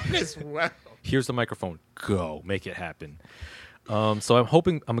 Might as well. Here's the microphone. Go. Make it happen. So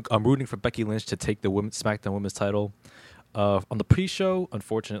I'm rooting for Becky Lynch to take the SmackDown Women's title. On the pre-show,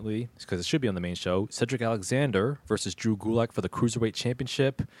 unfortunately, because it should be on the main show, Cedric Alexander versus Drew Gulak for the Cruiserweight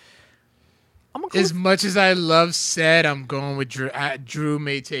Championship. As much as I love Ced, I'm going with Drew. Drew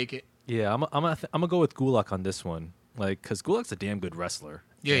may take it. Yeah, I'm gonna go with Gulak on this one, like because Gulak's a damn good wrestler.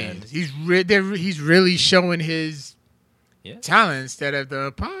 Yeah, he's really showing his talent instead of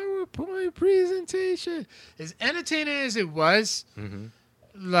the PowerPoint presentation. As entertaining as it was,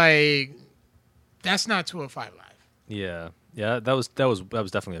 like that's not 205 Live. Yeah, that was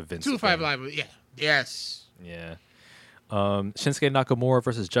definitely a Vince. 205 Live, yeah, yes, yeah. Shinsuke Nakamura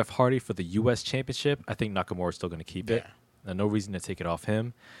versus Jeff Hardy for the U.S. Championship. I think Nakamura is still going to keep it. No reason to take it off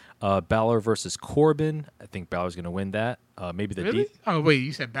him. Balor versus Corbin. I think Balor's going to win that. Maybe the Really? Oh wait,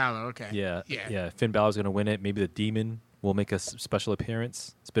 you said Balor. Okay. yeah. Finn Balor's going to win it. Maybe the Demon will make a special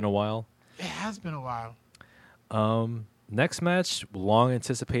appearance. It's been a while. It has been a while. Next match, long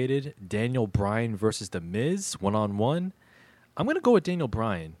anticipated. Daniel Bryan versus The Miz, 1-on-1. I'm going to go with Daniel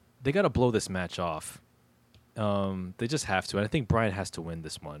Bryan. They got to blow this match off. They just have to. And I think Bryan has to win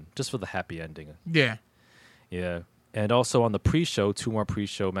this one just for the happy ending. Yeah. Yeah. And also on the pre-show, 2 more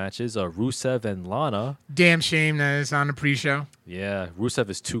pre-show matches, Rusev and Lana. Damn shame that it's on the pre-show. Yeah. Rusev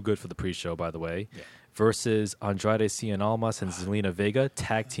is too good for the pre-show, by the way. Yeah. Versus Andrade Cien Almas and Zelina Vega,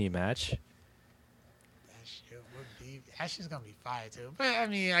 tag team match. That shit's gonna be fire too. But I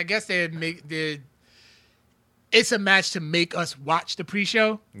mean, I guess it's a match to make us watch the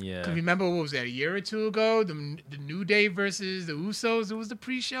pre-show. Yeah. 'Cause remember, what was that, a year or two ago? The New Day versus the Usos. It was the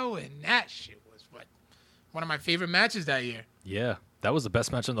pre-show, and that shit was one of my favorite matches that year. Yeah, that was the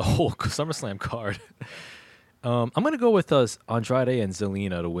best match on the whole SummerSlam card. I'm gonna go with Andrade and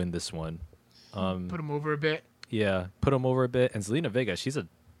Zelina to win this one. Put them over a bit. Yeah, put them over a bit. And Zelina Vega, she's a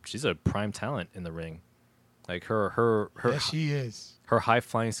prime talent in the ring. Like her Yeah, she is. Her high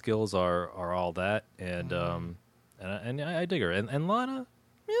flying skills are all that, and I dig her. And Lana,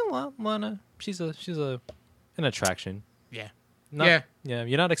 Lana, she's an attraction. Yeah. Yeah.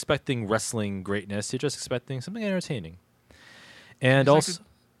 You're not expecting wrestling greatness. You're just expecting something entertaining. And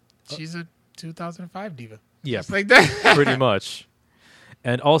She's a 2005 diva. Yeah, just like that. pretty much.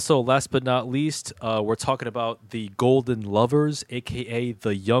 And also, last but not least, we're talking about the Golden Lovers, a.k.a.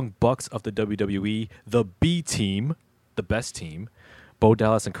 the Young Bucks of the WWE, the B Team, the best team, Bo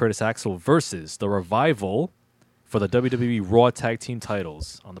Dallas and Curtis Axel versus the Revival for the WWE Raw Tag Team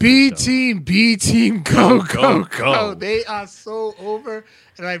titles. On the B Team, go, Go, go. They are so over,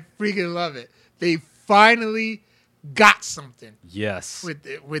 and I freaking love it. They finally got something. Yes.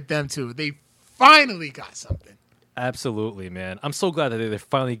 With them, too. They finally got something. Absolutely, man. I'm so glad that they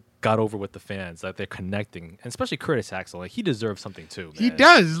finally got over with the fans, that they're connecting, and especially Curtis Axel. Like, he deserves something too, man. He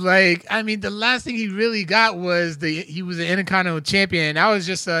does. Like, I mean, the last thing he really got was he was an Intercontinental Champion. That was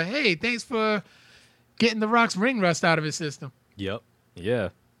just hey, thanks for getting The Rock's ring rust out of his system. Yep. Yeah.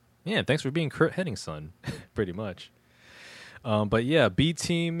 Yeah. Thanks for being Kurt Henning's son, pretty much. But yeah, B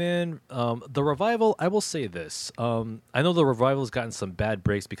Team, man. The Revival, I will say this. I know the Revival's gotten some bad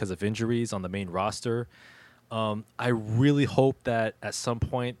breaks because of injuries on the main roster. I really hope that at some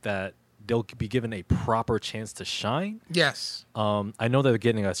point that they'll be given a proper chance to shine. Yes. I know they're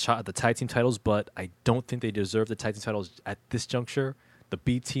getting a shot at the tag team titles, but I don't think they deserve the tag team titles at this juncture. The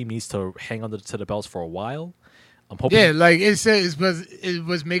B Team needs to hang on to the belts for a while. I'm hoping. Yeah, like it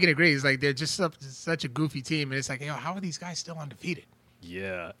was making it great. It's like they're just such a goofy team, and it's like, how are these guys still undefeated?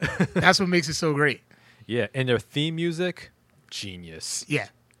 Yeah. That's what makes it so great. Yeah, and their theme music, genius. Yeah.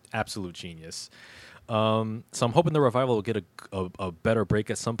 Absolute genius. So I'm hoping the Revival will get a better break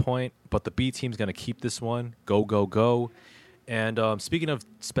at some point, but the B Team's going to keep this one. Go, go, go. And speaking of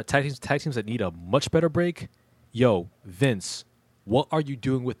tag teams that need a much better break, Vince, what are you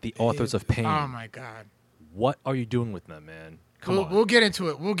doing with the Authors of Pain? Oh, my God. What are you doing with them, man? Come on. We'll get into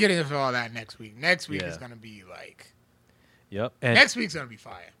it. We'll get into all that next week. Next week is going to be like... Yep. And next week's going to be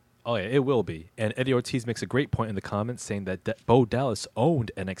fire. Oh, yeah, it will be. And Eddie Ortiz makes a great point in the comments saying that Bo Dallas owned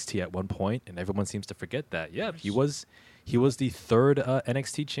NXT at one point, and everyone seems to forget that. Yeah, he was the third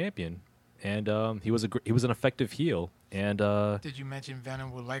NXT champion, and he was an effective heel. And did you mention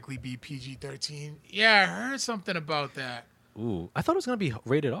Venom will likely be PG-13? Yeah, I heard something about that. Ooh, I thought it was gonna be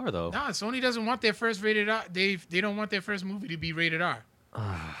rated R though. No, Sony doesn't want their first rated R. They don't want their first movie to be rated R.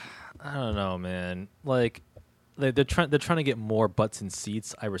 I don't know, man. Like. They're trying to get more butts and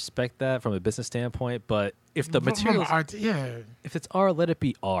seats. I respect that from a business standpoint, but if the material, if it's R, let it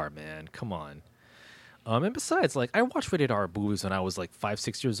be R, man. Come on. And besides, like I watched rated R movies when I was like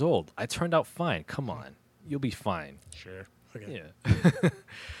 5-6 years old. I turned out fine. Come on, you'll be fine. Sure. Okay. Yeah.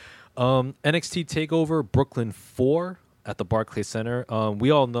 NXT Takeover Brooklyn 4 at the Barclays Center. We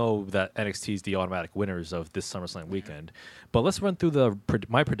all know that NXT is the automatic winners of this SummerSlam weekend, but let's run through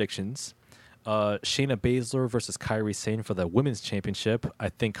my predictions. Shayna Baszler versus Kairi Sane for the Women's Championship. I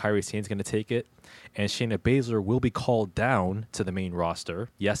think Kairi Sane's going to take it. And Shayna Baszler will be called down to the main roster.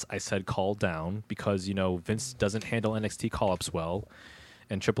 Yes, I said called down because, Vince doesn't handle NXT call-ups well.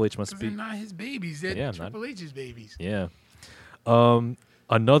 And Triple H must be... They're not his babies. They're Triple H's babies. Yeah.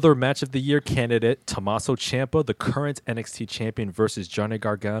 Another match of the year candidate, Tommaso Ciampa, the current NXT champion, versus Johnny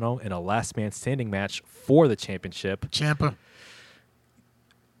Gargano in a last man standing match for the championship. Ciampa.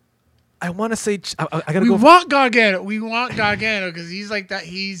 I want to say I gotta go. We want Gargano because he's like that.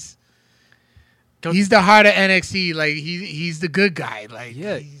 He's the heart of NXT. Like he's the good guy. Like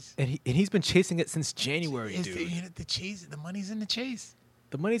Yeah, and he's been chasing it since January, it's dude. the chase. The money's in the chase.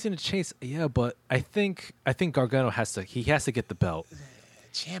 The money's in the chase, yeah, but I think Gargano has to get the belt.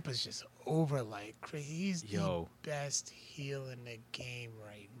 Ciampa's just over like crazy. He's Yo. the best heel in the game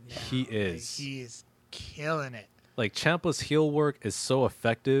right now. He is. Like, he is killing it. Like Ciampa's heel work is so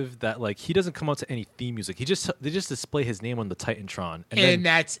effective that like he doesn't come out to any theme music. They just display his name on the Titantron, And then,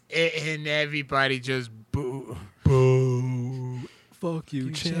 that's it. And everybody just boo. fuck you,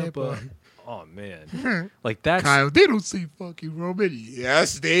 Ciampa. Ciampa. Oh man, like that's Kyle, they don't say fuck you, Roman.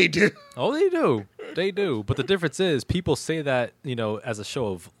 Yes, they do. oh they do. But the difference is people say that as a show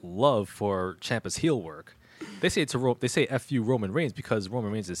of love for Ciampa's heel work. They say they say F you Roman Reigns because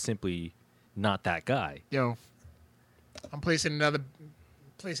Roman Reigns is simply not that guy. Yo, I'm placing a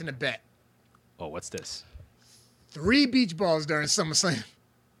bet. Oh, what's this? 3 beach balls during SummerSlam.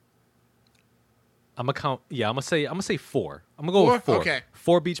 I'm gonna count. Yeah, I'm gonna say 4. I'm gonna go with 4. Okay.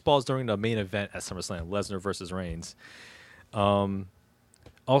 4 beach balls during the main event at SummerSlam, Lesnar versus Reigns. Also,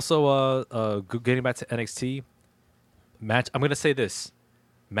 getting back to NXT match. I'm gonna say this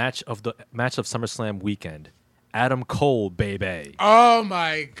match of SummerSlam weekend. Adam Cole, baby. Oh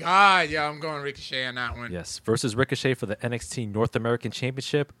my God, yeah, I'm going Ricochet on that one. Yes, versus Ricochet for the NXT North American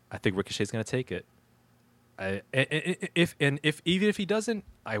Championship. I think Ricochet's gonna take it. Even if he doesn't,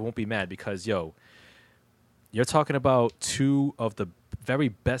 I won't be mad because you're talking about 2 of the very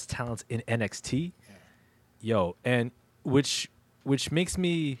best talents in NXT. Yeah. And which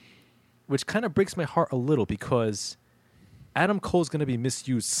kind of breaks my heart a little because Adam Cole's going to be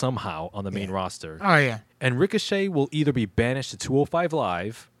misused somehow on the main roster. Oh yeah. And Ricochet will either be banished to 205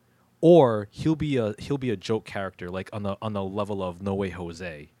 Live or he'll be a joke character like on the level of No Way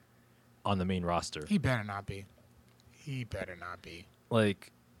Jose on the main roster. He better not be.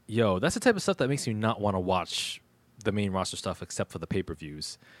 Like, that's the type of stuff that makes you not want to watch the main roster stuff except for the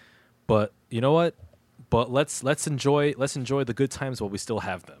pay-per-views. But you know what? But let's enjoy the good times while we still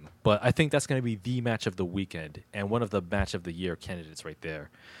have them. But I think that's going to be the match of the weekend and one of the match of the year candidates right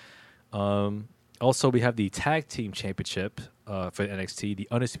there. Also, we have the tag team championship for NXT, the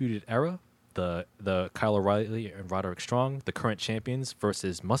Undisputed Era, the Kyle O'Reilly and Roderick Strong, the current champions,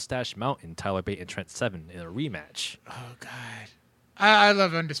 versus Mustache Mountain, Tyler Bate and Trent Seven in a rematch. Oh God. I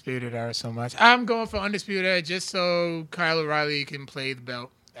love Undisputed Era so much. I'm going for Undisputed Era just so Kyle O'Reilly can play the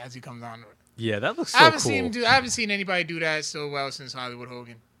belt as he comes on. Yeah, that looks so I haven't cool. I haven't seen anybody do that so well since Hollywood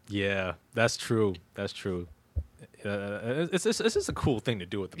Hogan. Yeah, that's true. It's just a cool thing to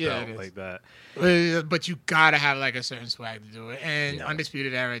do with the belt like that. But you gotta have like a certain swag to do it, and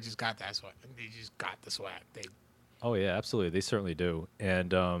Undisputed Era just got that swag. They just got the swag. Oh yeah, absolutely. They certainly do.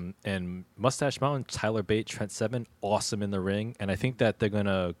 And Mustache Mountain, Tyler Bate, Trent Seven, awesome in the ring. And I think that they're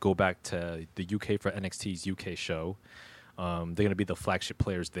gonna go back to the UK for NXT's UK show. They're gonna be the flagship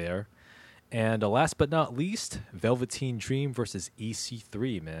players there. And last but not least, Velveteen Dream versus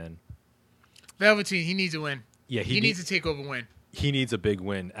EC3, man. Velveteen, he needs a win. Yeah, he needs a takeover win. He needs a big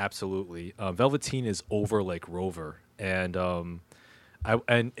win, absolutely. Velveteen is over like Rover, and I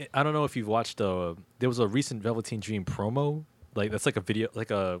don't know if you've watched there was a recent Velveteen Dream promo, like that's like a video,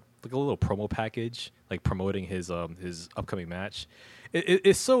 like a little promo package, like promoting his upcoming match.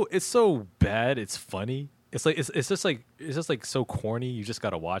 It's so bad, it's funny. It's just like so corny. You just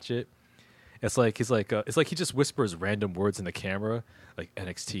gotta watch it. It's like he just whispers random words in the camera, like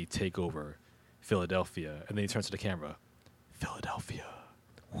NXT Takeover, Philadelphia, and then he turns to the camera, Philadelphia,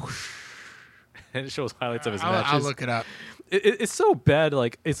 whoosh, and it shows highlights of his matches. I'll look it up. It's so bad.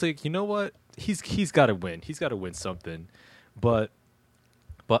 Like it's like, you know what? He's got to win. He's got to win something. But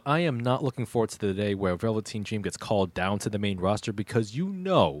I am not looking forward to the day where Velveteen Dream gets called down to the main roster because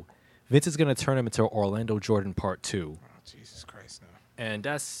Vince is going to turn him into Orlando Jordan Part 2. Oh, Jesus Christ, no. And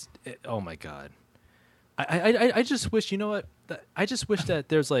that's oh my God. I just wish, you know what? I just wish that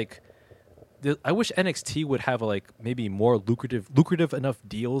there's like. I wish NXT would have like maybe more lucrative enough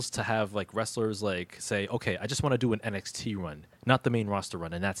deals to have like wrestlers like say, okay, I just want to do an NXT run, not the main roster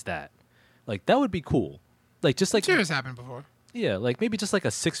run, and that's that. Like that would be cool. Like just like I'm sure it's happened before. Yeah, like maybe just like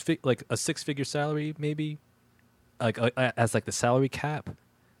a six-figure salary, maybe like as like the salary cap,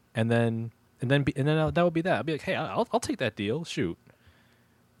 and then that would be that. I'd be like, hey, I'll take that deal. Shoot.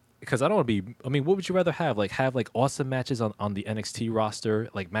 Because I don't want to be. I mean, what would you rather have? Like, have like awesome matches on the NXT roster,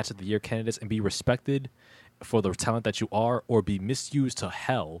 like match of the year candidates, and be respected for the talent that you are, or be misused to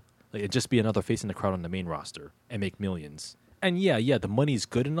hell, like and just be another face in the crowd on the main roster and make millions. And yeah, the money's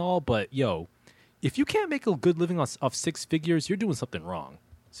good and all, but if you can't make a good living off 6 figures, you're doing something wrong.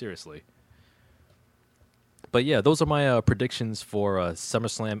 Seriously. But yeah, those are my predictions for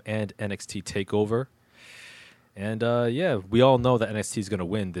SummerSlam and NXT Takeover. And yeah, we all know that NXT is going to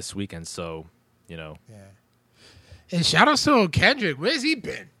win this weekend, so you know. Yeah. And shout out to Kendrick. Where's he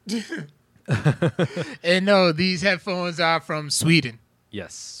been? And no, these headphones are from Sweden.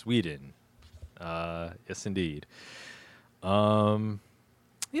 Yes, Sweden. Yes, indeed.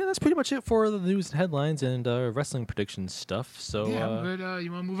 Yeah, that's pretty much it for the news and headlines and wrestling prediction stuff. So Yeah, but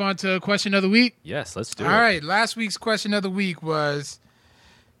you want to move on to question of the week? yes, let's do it. All right, last week's question of the week was,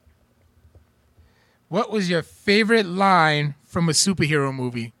 what was your favorite line from a superhero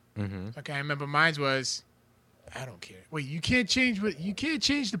movie? Mm-hmm. Okay, I remember mine was, I don't care. Wait, you can't change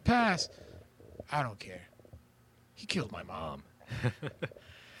the past. I don't care. He killed my mom.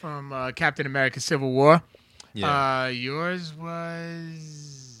 From Captain America: Civil War. Yeah. Yours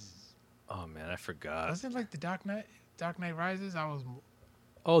was. Oh man, I forgot. Was it like the Dark Knight Rises?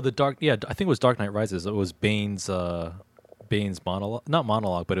 Oh, the Dark. Yeah, I think it was Dark Knight Rises. It was Bane's monologue, not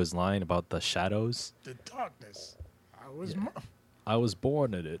monologue, but it was line about the shadows. The darkness. I was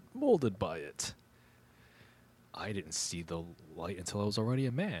born in it, molded by it. I didn't see the light until I was already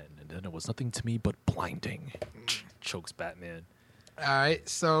a man, and then it was nothing to me but blinding. Chokes Batman. All right,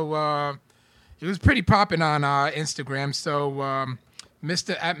 so it was pretty popping on Instagram. So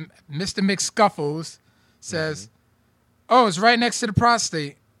Mr. McScuffles says, "Oh, it's right next to the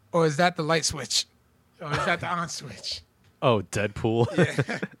prostate, or is that the light switch, Or is that the on switch? Oh, Deadpool.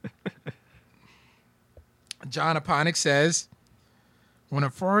 John Aponic says, "When a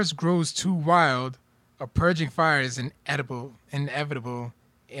forest grows too wild, a purging fire is inevitable,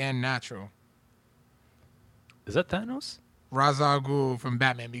 and natural." Is that Thanos? Ra's al Ghul From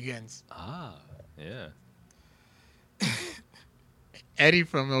Batman Begins. Ah, yeah. Eddie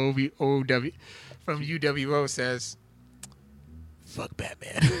from UWO says, "Fuck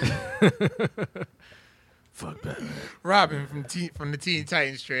Batman." Fuck Batman. Robin from the Teen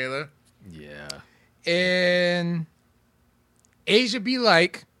Titans trailer. Yeah. And Asia Be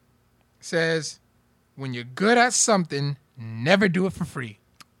Like says, "When you're good at something, never do it for free."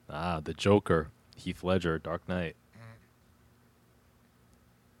 Ah, the Joker. Heath Ledger, Dark Knight.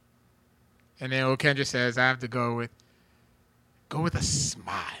 And then Kendra says, "I have to go with a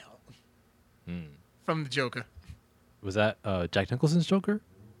smile." From the Joker. Was that Jack Nicholson's Joker?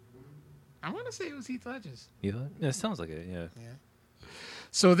 I want to say it was Heath Ledger's. Yeah, it sounds like it, yeah.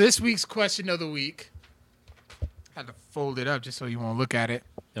 So this week's question of the week, I had to fold it up just so you won't look at it.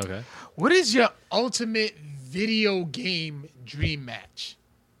 Okay. What is your ultimate video game dream match?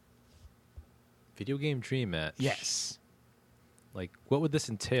 Video game dream match. Yes. Like, what would this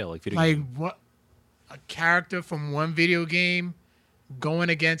entail? Like, video Like game? what? A character from one video game going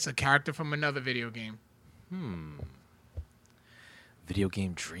against a character from another video game. Video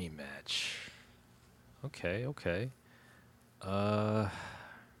game dream match. Okay. Okay,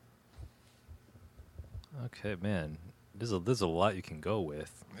 man. There's a lot you can go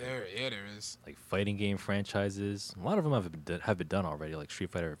with. There is. Like fighting game franchises. A lot of them have been done already, like Street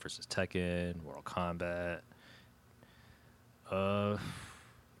Fighter versus Tekken, Mortal Kombat.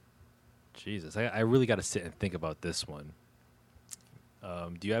 Jesus, I really got to sit and think about this one.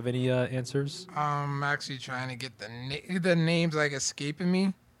 Do you have any answers? I'm actually trying to get the names like escaping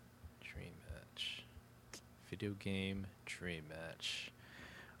me. Dream match. Video game dream match.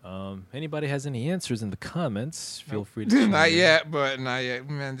 Anybody has any answers in the comments, feel free to chime Not in. yet.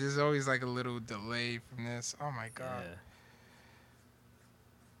 Man, there's always like a little delay from this. Oh my god.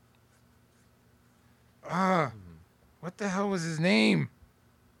 Yeah. What the hell was his name?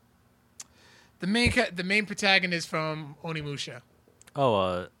 The main protagonist from Onimusha.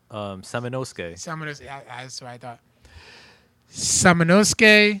 Oh, Samanosuke. Samanosuke. That's what I thought.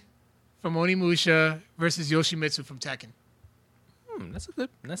 Samanosuke from Onimusha versus Yoshimitsu from Tekken. That's a good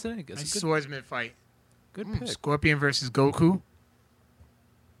Swordsman fight. good pick. Scorpion versus Goku.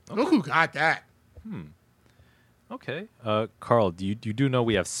 Okay. Goku got that. Okay. Carl, you do know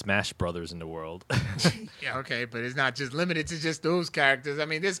we have Smash Brothers in the world. Yeah, okay, but it's not just limited to just those characters. I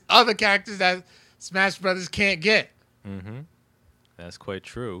mean, there's other characters that Smash Brothers can't get. That's quite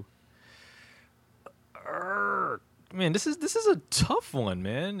true. Man, this is a tough one,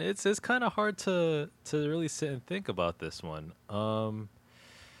 man. It's kind of hard to really sit and think about this one. I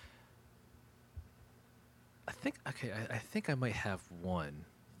think I might have one.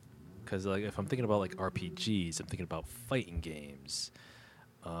 Because like if I'm thinking about like RPGs, I'm thinking about fighting games.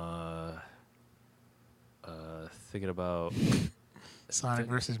 Thinking about Sonic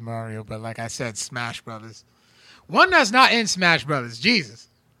versus Mario, but like I said, Smash Brothers. One that's not in Smash Brothers. Jesus.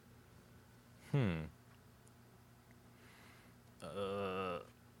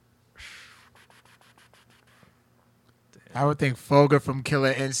 I would think Foga from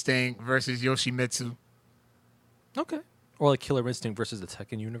Killer Instinct versus Yoshimitsu. Okay. Or like Killer Instinct versus the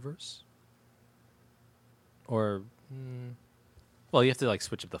Tekken universe. Or, well, you have to like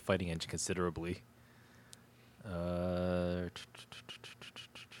switch up the fighting engine considerably.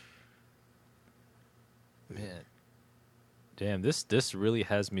 Man, damn, this really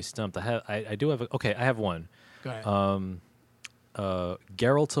has me stumped. I do have I have one. Go ahead.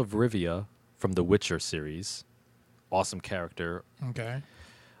 Geralt of Rivia from the Witcher series, awesome character. Okay.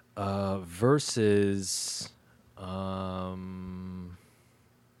 Versus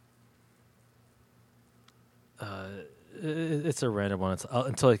it's a random one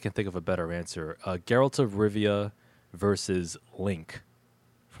until I can think of a better answer. Geralt of Rivia versus Link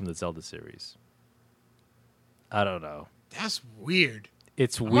from the Zelda series. I don't know. That's weird.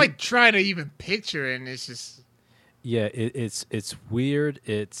 It's I'm weird. like trying to even picture it, and it's just Yeah, it's weird.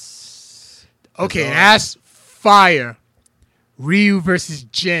 It's okay. bizarre. That's fire. Ryu versus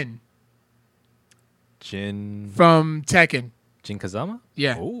Jin Jin from Tekken. Kazama.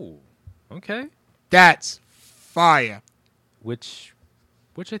 Yeah, Oh, okay. that's fire. Which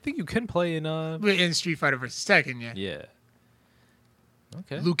I think you can play in In Street Fighter versus Tekken, yeah. yeah.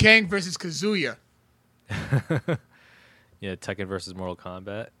 Okay. Liu Kang versus Kazuya. Yeah, Tekken versus Mortal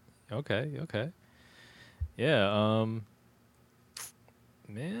Kombat. Okay. Yeah,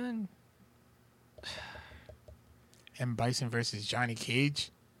 man. M. Bison versus Johnny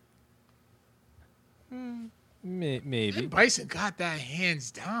Cage. Maybe. M. Bison got that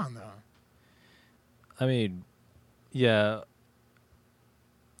hands down, though. I mean, yeah.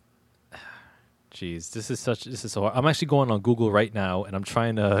 Jeez, this is so hard. I'm actually going on Google right now, and I'm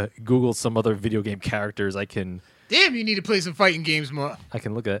trying to Google some other video game characters I can Damn, you need to play some fighting games more.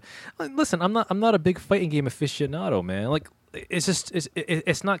 look at. Listen, I'm not a big fighting game aficionado, man. Like,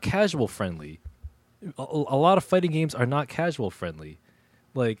 it's not casual friendly. A lot of fighting games are not casual friendly.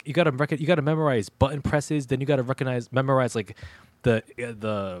 Like, you gotta memorize button presses, then you gotta memorize like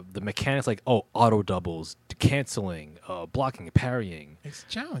the mechanics, like auto doubles, canceling, blocking, parrying. It's a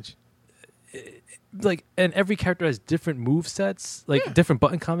challenge. Like, and every character has different move sets, like different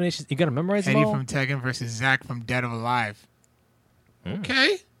button combinations. You gotta memorize them Eddie all. from Tekken versus Zack from Dead or Alive.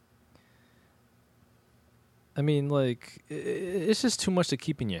 Okay. I mean, like, it's just too much to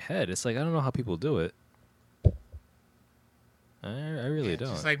keep in your head. It's like, I don't know how people do it. I really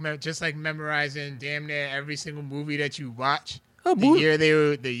don't. Just like memorizing damn near every single movie that you watch. Oh, The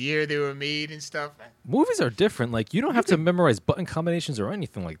year they were made and stuff. Movies are different. Like, you don't have to memorize button combinations or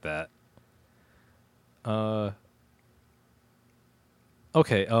anything like that.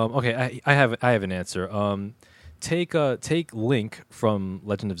 Okay. I have an answer. Take Link from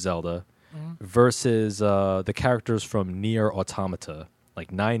Legend of Zelda versus the characters from Nier Automata,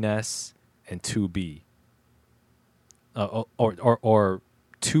 like 9S and 2B. Or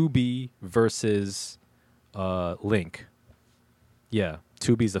 2B versus Link. Yeah,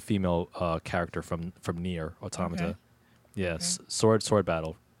 2B is the female character from Nier Automata. Okay. Yeah, sword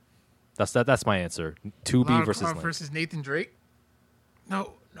battle. That's my answer. 2B Lara versus Croft Link. versus Nathan Drake.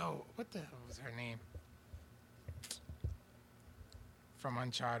 No. What the hell was her name? From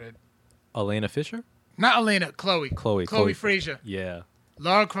Uncharted. Elena Fisher? Not Elena. Chloe. Chloe. Frazier. Yeah.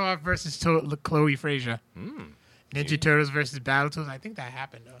 Lara Croft versus Chloe Frazier. Mm. Ninja Turtles versus Battletoads. I think that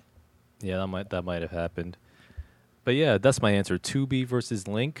happened though. Yeah, that might have happened. But yeah, that's my answer. 2B versus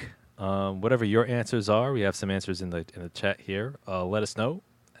Link. Whatever your answers are, we have some answers in the chat here. Let us know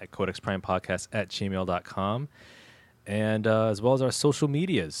at codexprimepodcast@gmail.com. And as well as our social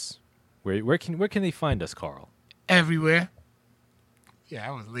medias. Where can they find us, Carl? Everywhere. Yeah,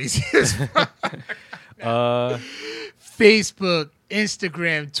 I was lazy as fuck. Uh, Facebook,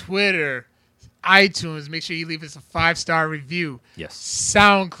 Instagram, Twitter, iTunes. Make sure you leave us a 5-star review. yes.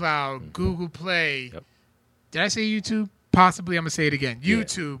 SoundCloud, Google Play. Yep. Did I say YouTube? Possibly. I'm gonna say it again. Yeah.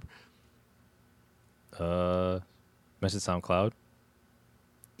 YouTube. Mention SoundCloud.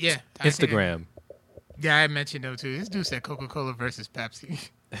 Yeah. I think Instagram. Yeah, I mentioned those too. This dude said Coca-Cola versus Pepsi.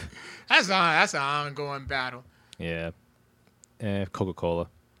 That's an ongoing battle. Yeah. Coca-Cola.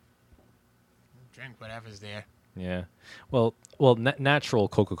 Drink whatever's there. Yeah. Well, natural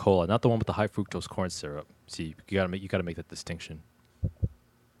Coca-Cola, not the one with the high fructose corn syrup. See, you gotta make that distinction.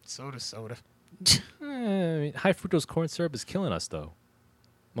 Soda. I mean, high fructose corn syrup is killing us, though.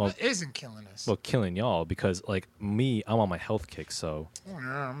 Well, It isn't killing us. well, killing y'all because, like me, I'm on my health kick. So Oh, no,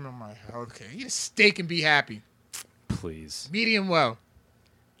 I'm on my okay. Eat a steak and be happy. please, Medium well.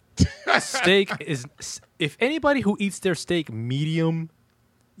 steak is. If anybody who eats their steak medium,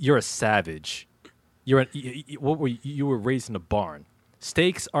 you're a savage. You were raised in a barn.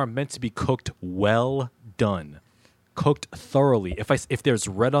 Steaks are meant to be cooked well done. cooked thoroughly. If there's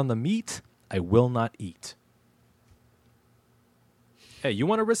red on the meat, I will not eat. Hey, you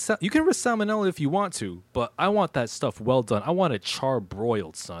want to risk? You can risk salmonella if you want to, but I want that stuff well done. I want it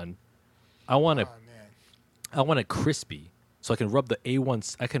char-broiled, son. I want it. I want it crispy, so I can rub the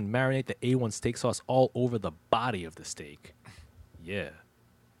A1. I can marinate the A1 steak sauce all over the body of the steak. Yeah,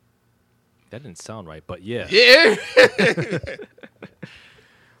 that didn't sound right, but yeah. Yeah.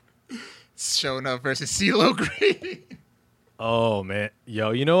 Showing up versus CeeLo Green. Oh man, yo,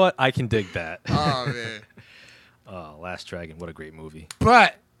 you know what? I can dig that. Oh man. Oh, Last Dragon, what a great movie.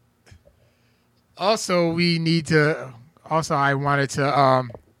 But also we need to. Also, I wanted to.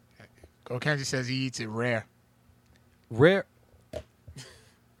 Kenji says he eats it rare. Rare.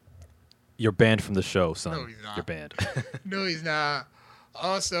 You're banned from the show, son. No, he's not. You're banned. No, he's not.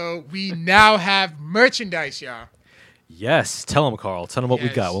 Also, we now have merchandise, y'all. Yes, tell them, Carl. Tell them what we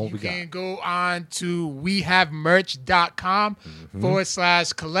got. What we got. You can go on to wehavemerch.com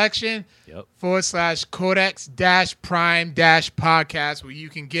 /collection /Codex-Prime-podcast, where you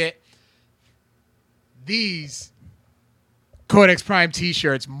can get these Codex Prime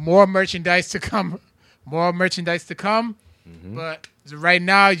t-shirts. More merchandise to come. But right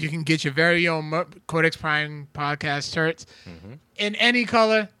now, you can get your very own Codex Prime podcast shirts in any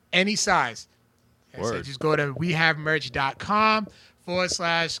color, any size. So just go to wehavemerch.com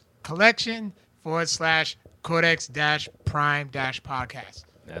 /collection /Codex-Prime-podcast.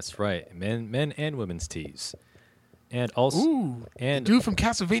 That's right. Men and women's tees. And also, the dude from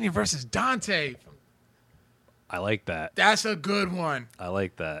Castlevania versus Dante. I like that. That's a good one. I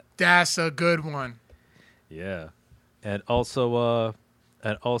like that. That's a good one. Yeah. And also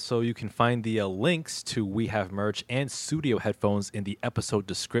you can find the links to We Have Merch and studio headphones in the episode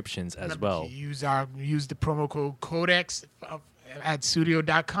descriptions as well. Use the promo code Codex at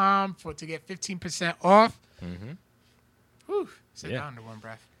studio.com to get 15% off. Whew, sit down to one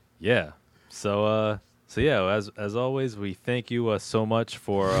breath. Yeah. So yeah, as always, we thank you so much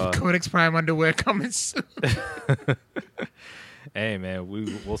for Codex Prime underwear coming soon. Hey man,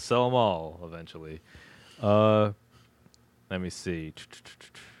 we'll sell them all eventually. Let me see.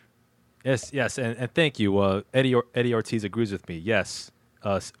 Yes, and thank you. Eddie Ortiz agrees with me. Yes,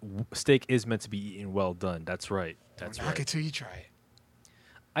 steak is meant to be eaten well done. That's right. That's right. Knock it till you try it.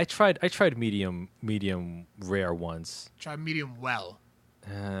 I tried medium rare once. Try medium well.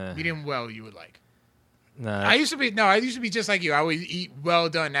 Medium well you would like. Nah. I used to be just like you. I would eat well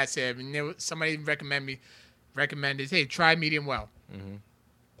done. That's it. And somebody recommended, hey, try medium well. I'm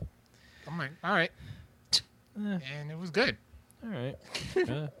like, all right. And it was good. All right.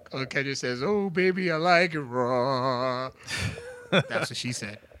 Kendra says, "Oh, baby, I like it raw." That's what she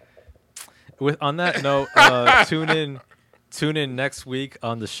said. On that note, tune in next week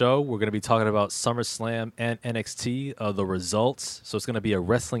on the show. We're going to be talking about SummerSlam and NXT, the results. So it's going to be a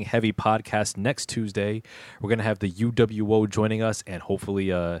wrestling heavy podcast next Tuesday. We're going to have the UWO joining us and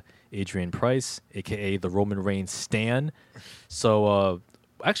hopefully Adrian Price, aka the Roman Reigns Stan. So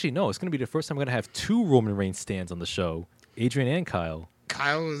actually, no, it's going to be the first time we're going to have two Roman Reigns stands on the show, Adrian and Kyle.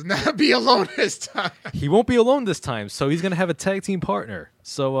 Kyle will not be alone this time. He won't be alone this time, so he's going to have a tag team partner.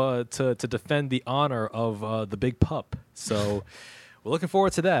 So to defend the honor of the big pup. So we're looking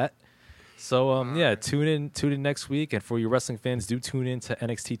forward to that. So yeah, tune in next week, and for you wrestling fans, do tune in to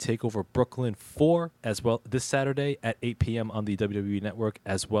NXT TakeOver Brooklyn 4 as well this Saturday at 8 p.m. on the WWE Network,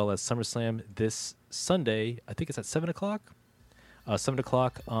 as well as SummerSlam this Sunday. I think it's at 7 o'clock. 7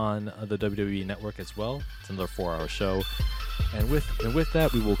 o'clock on the WWE Network as well. It's another 4-hour show. And with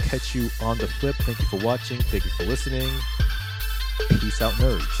that, we will catch you on the flip. Thank you for watching. Thank you for listening. Peace out,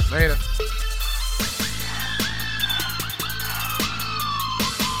 nerds. Later.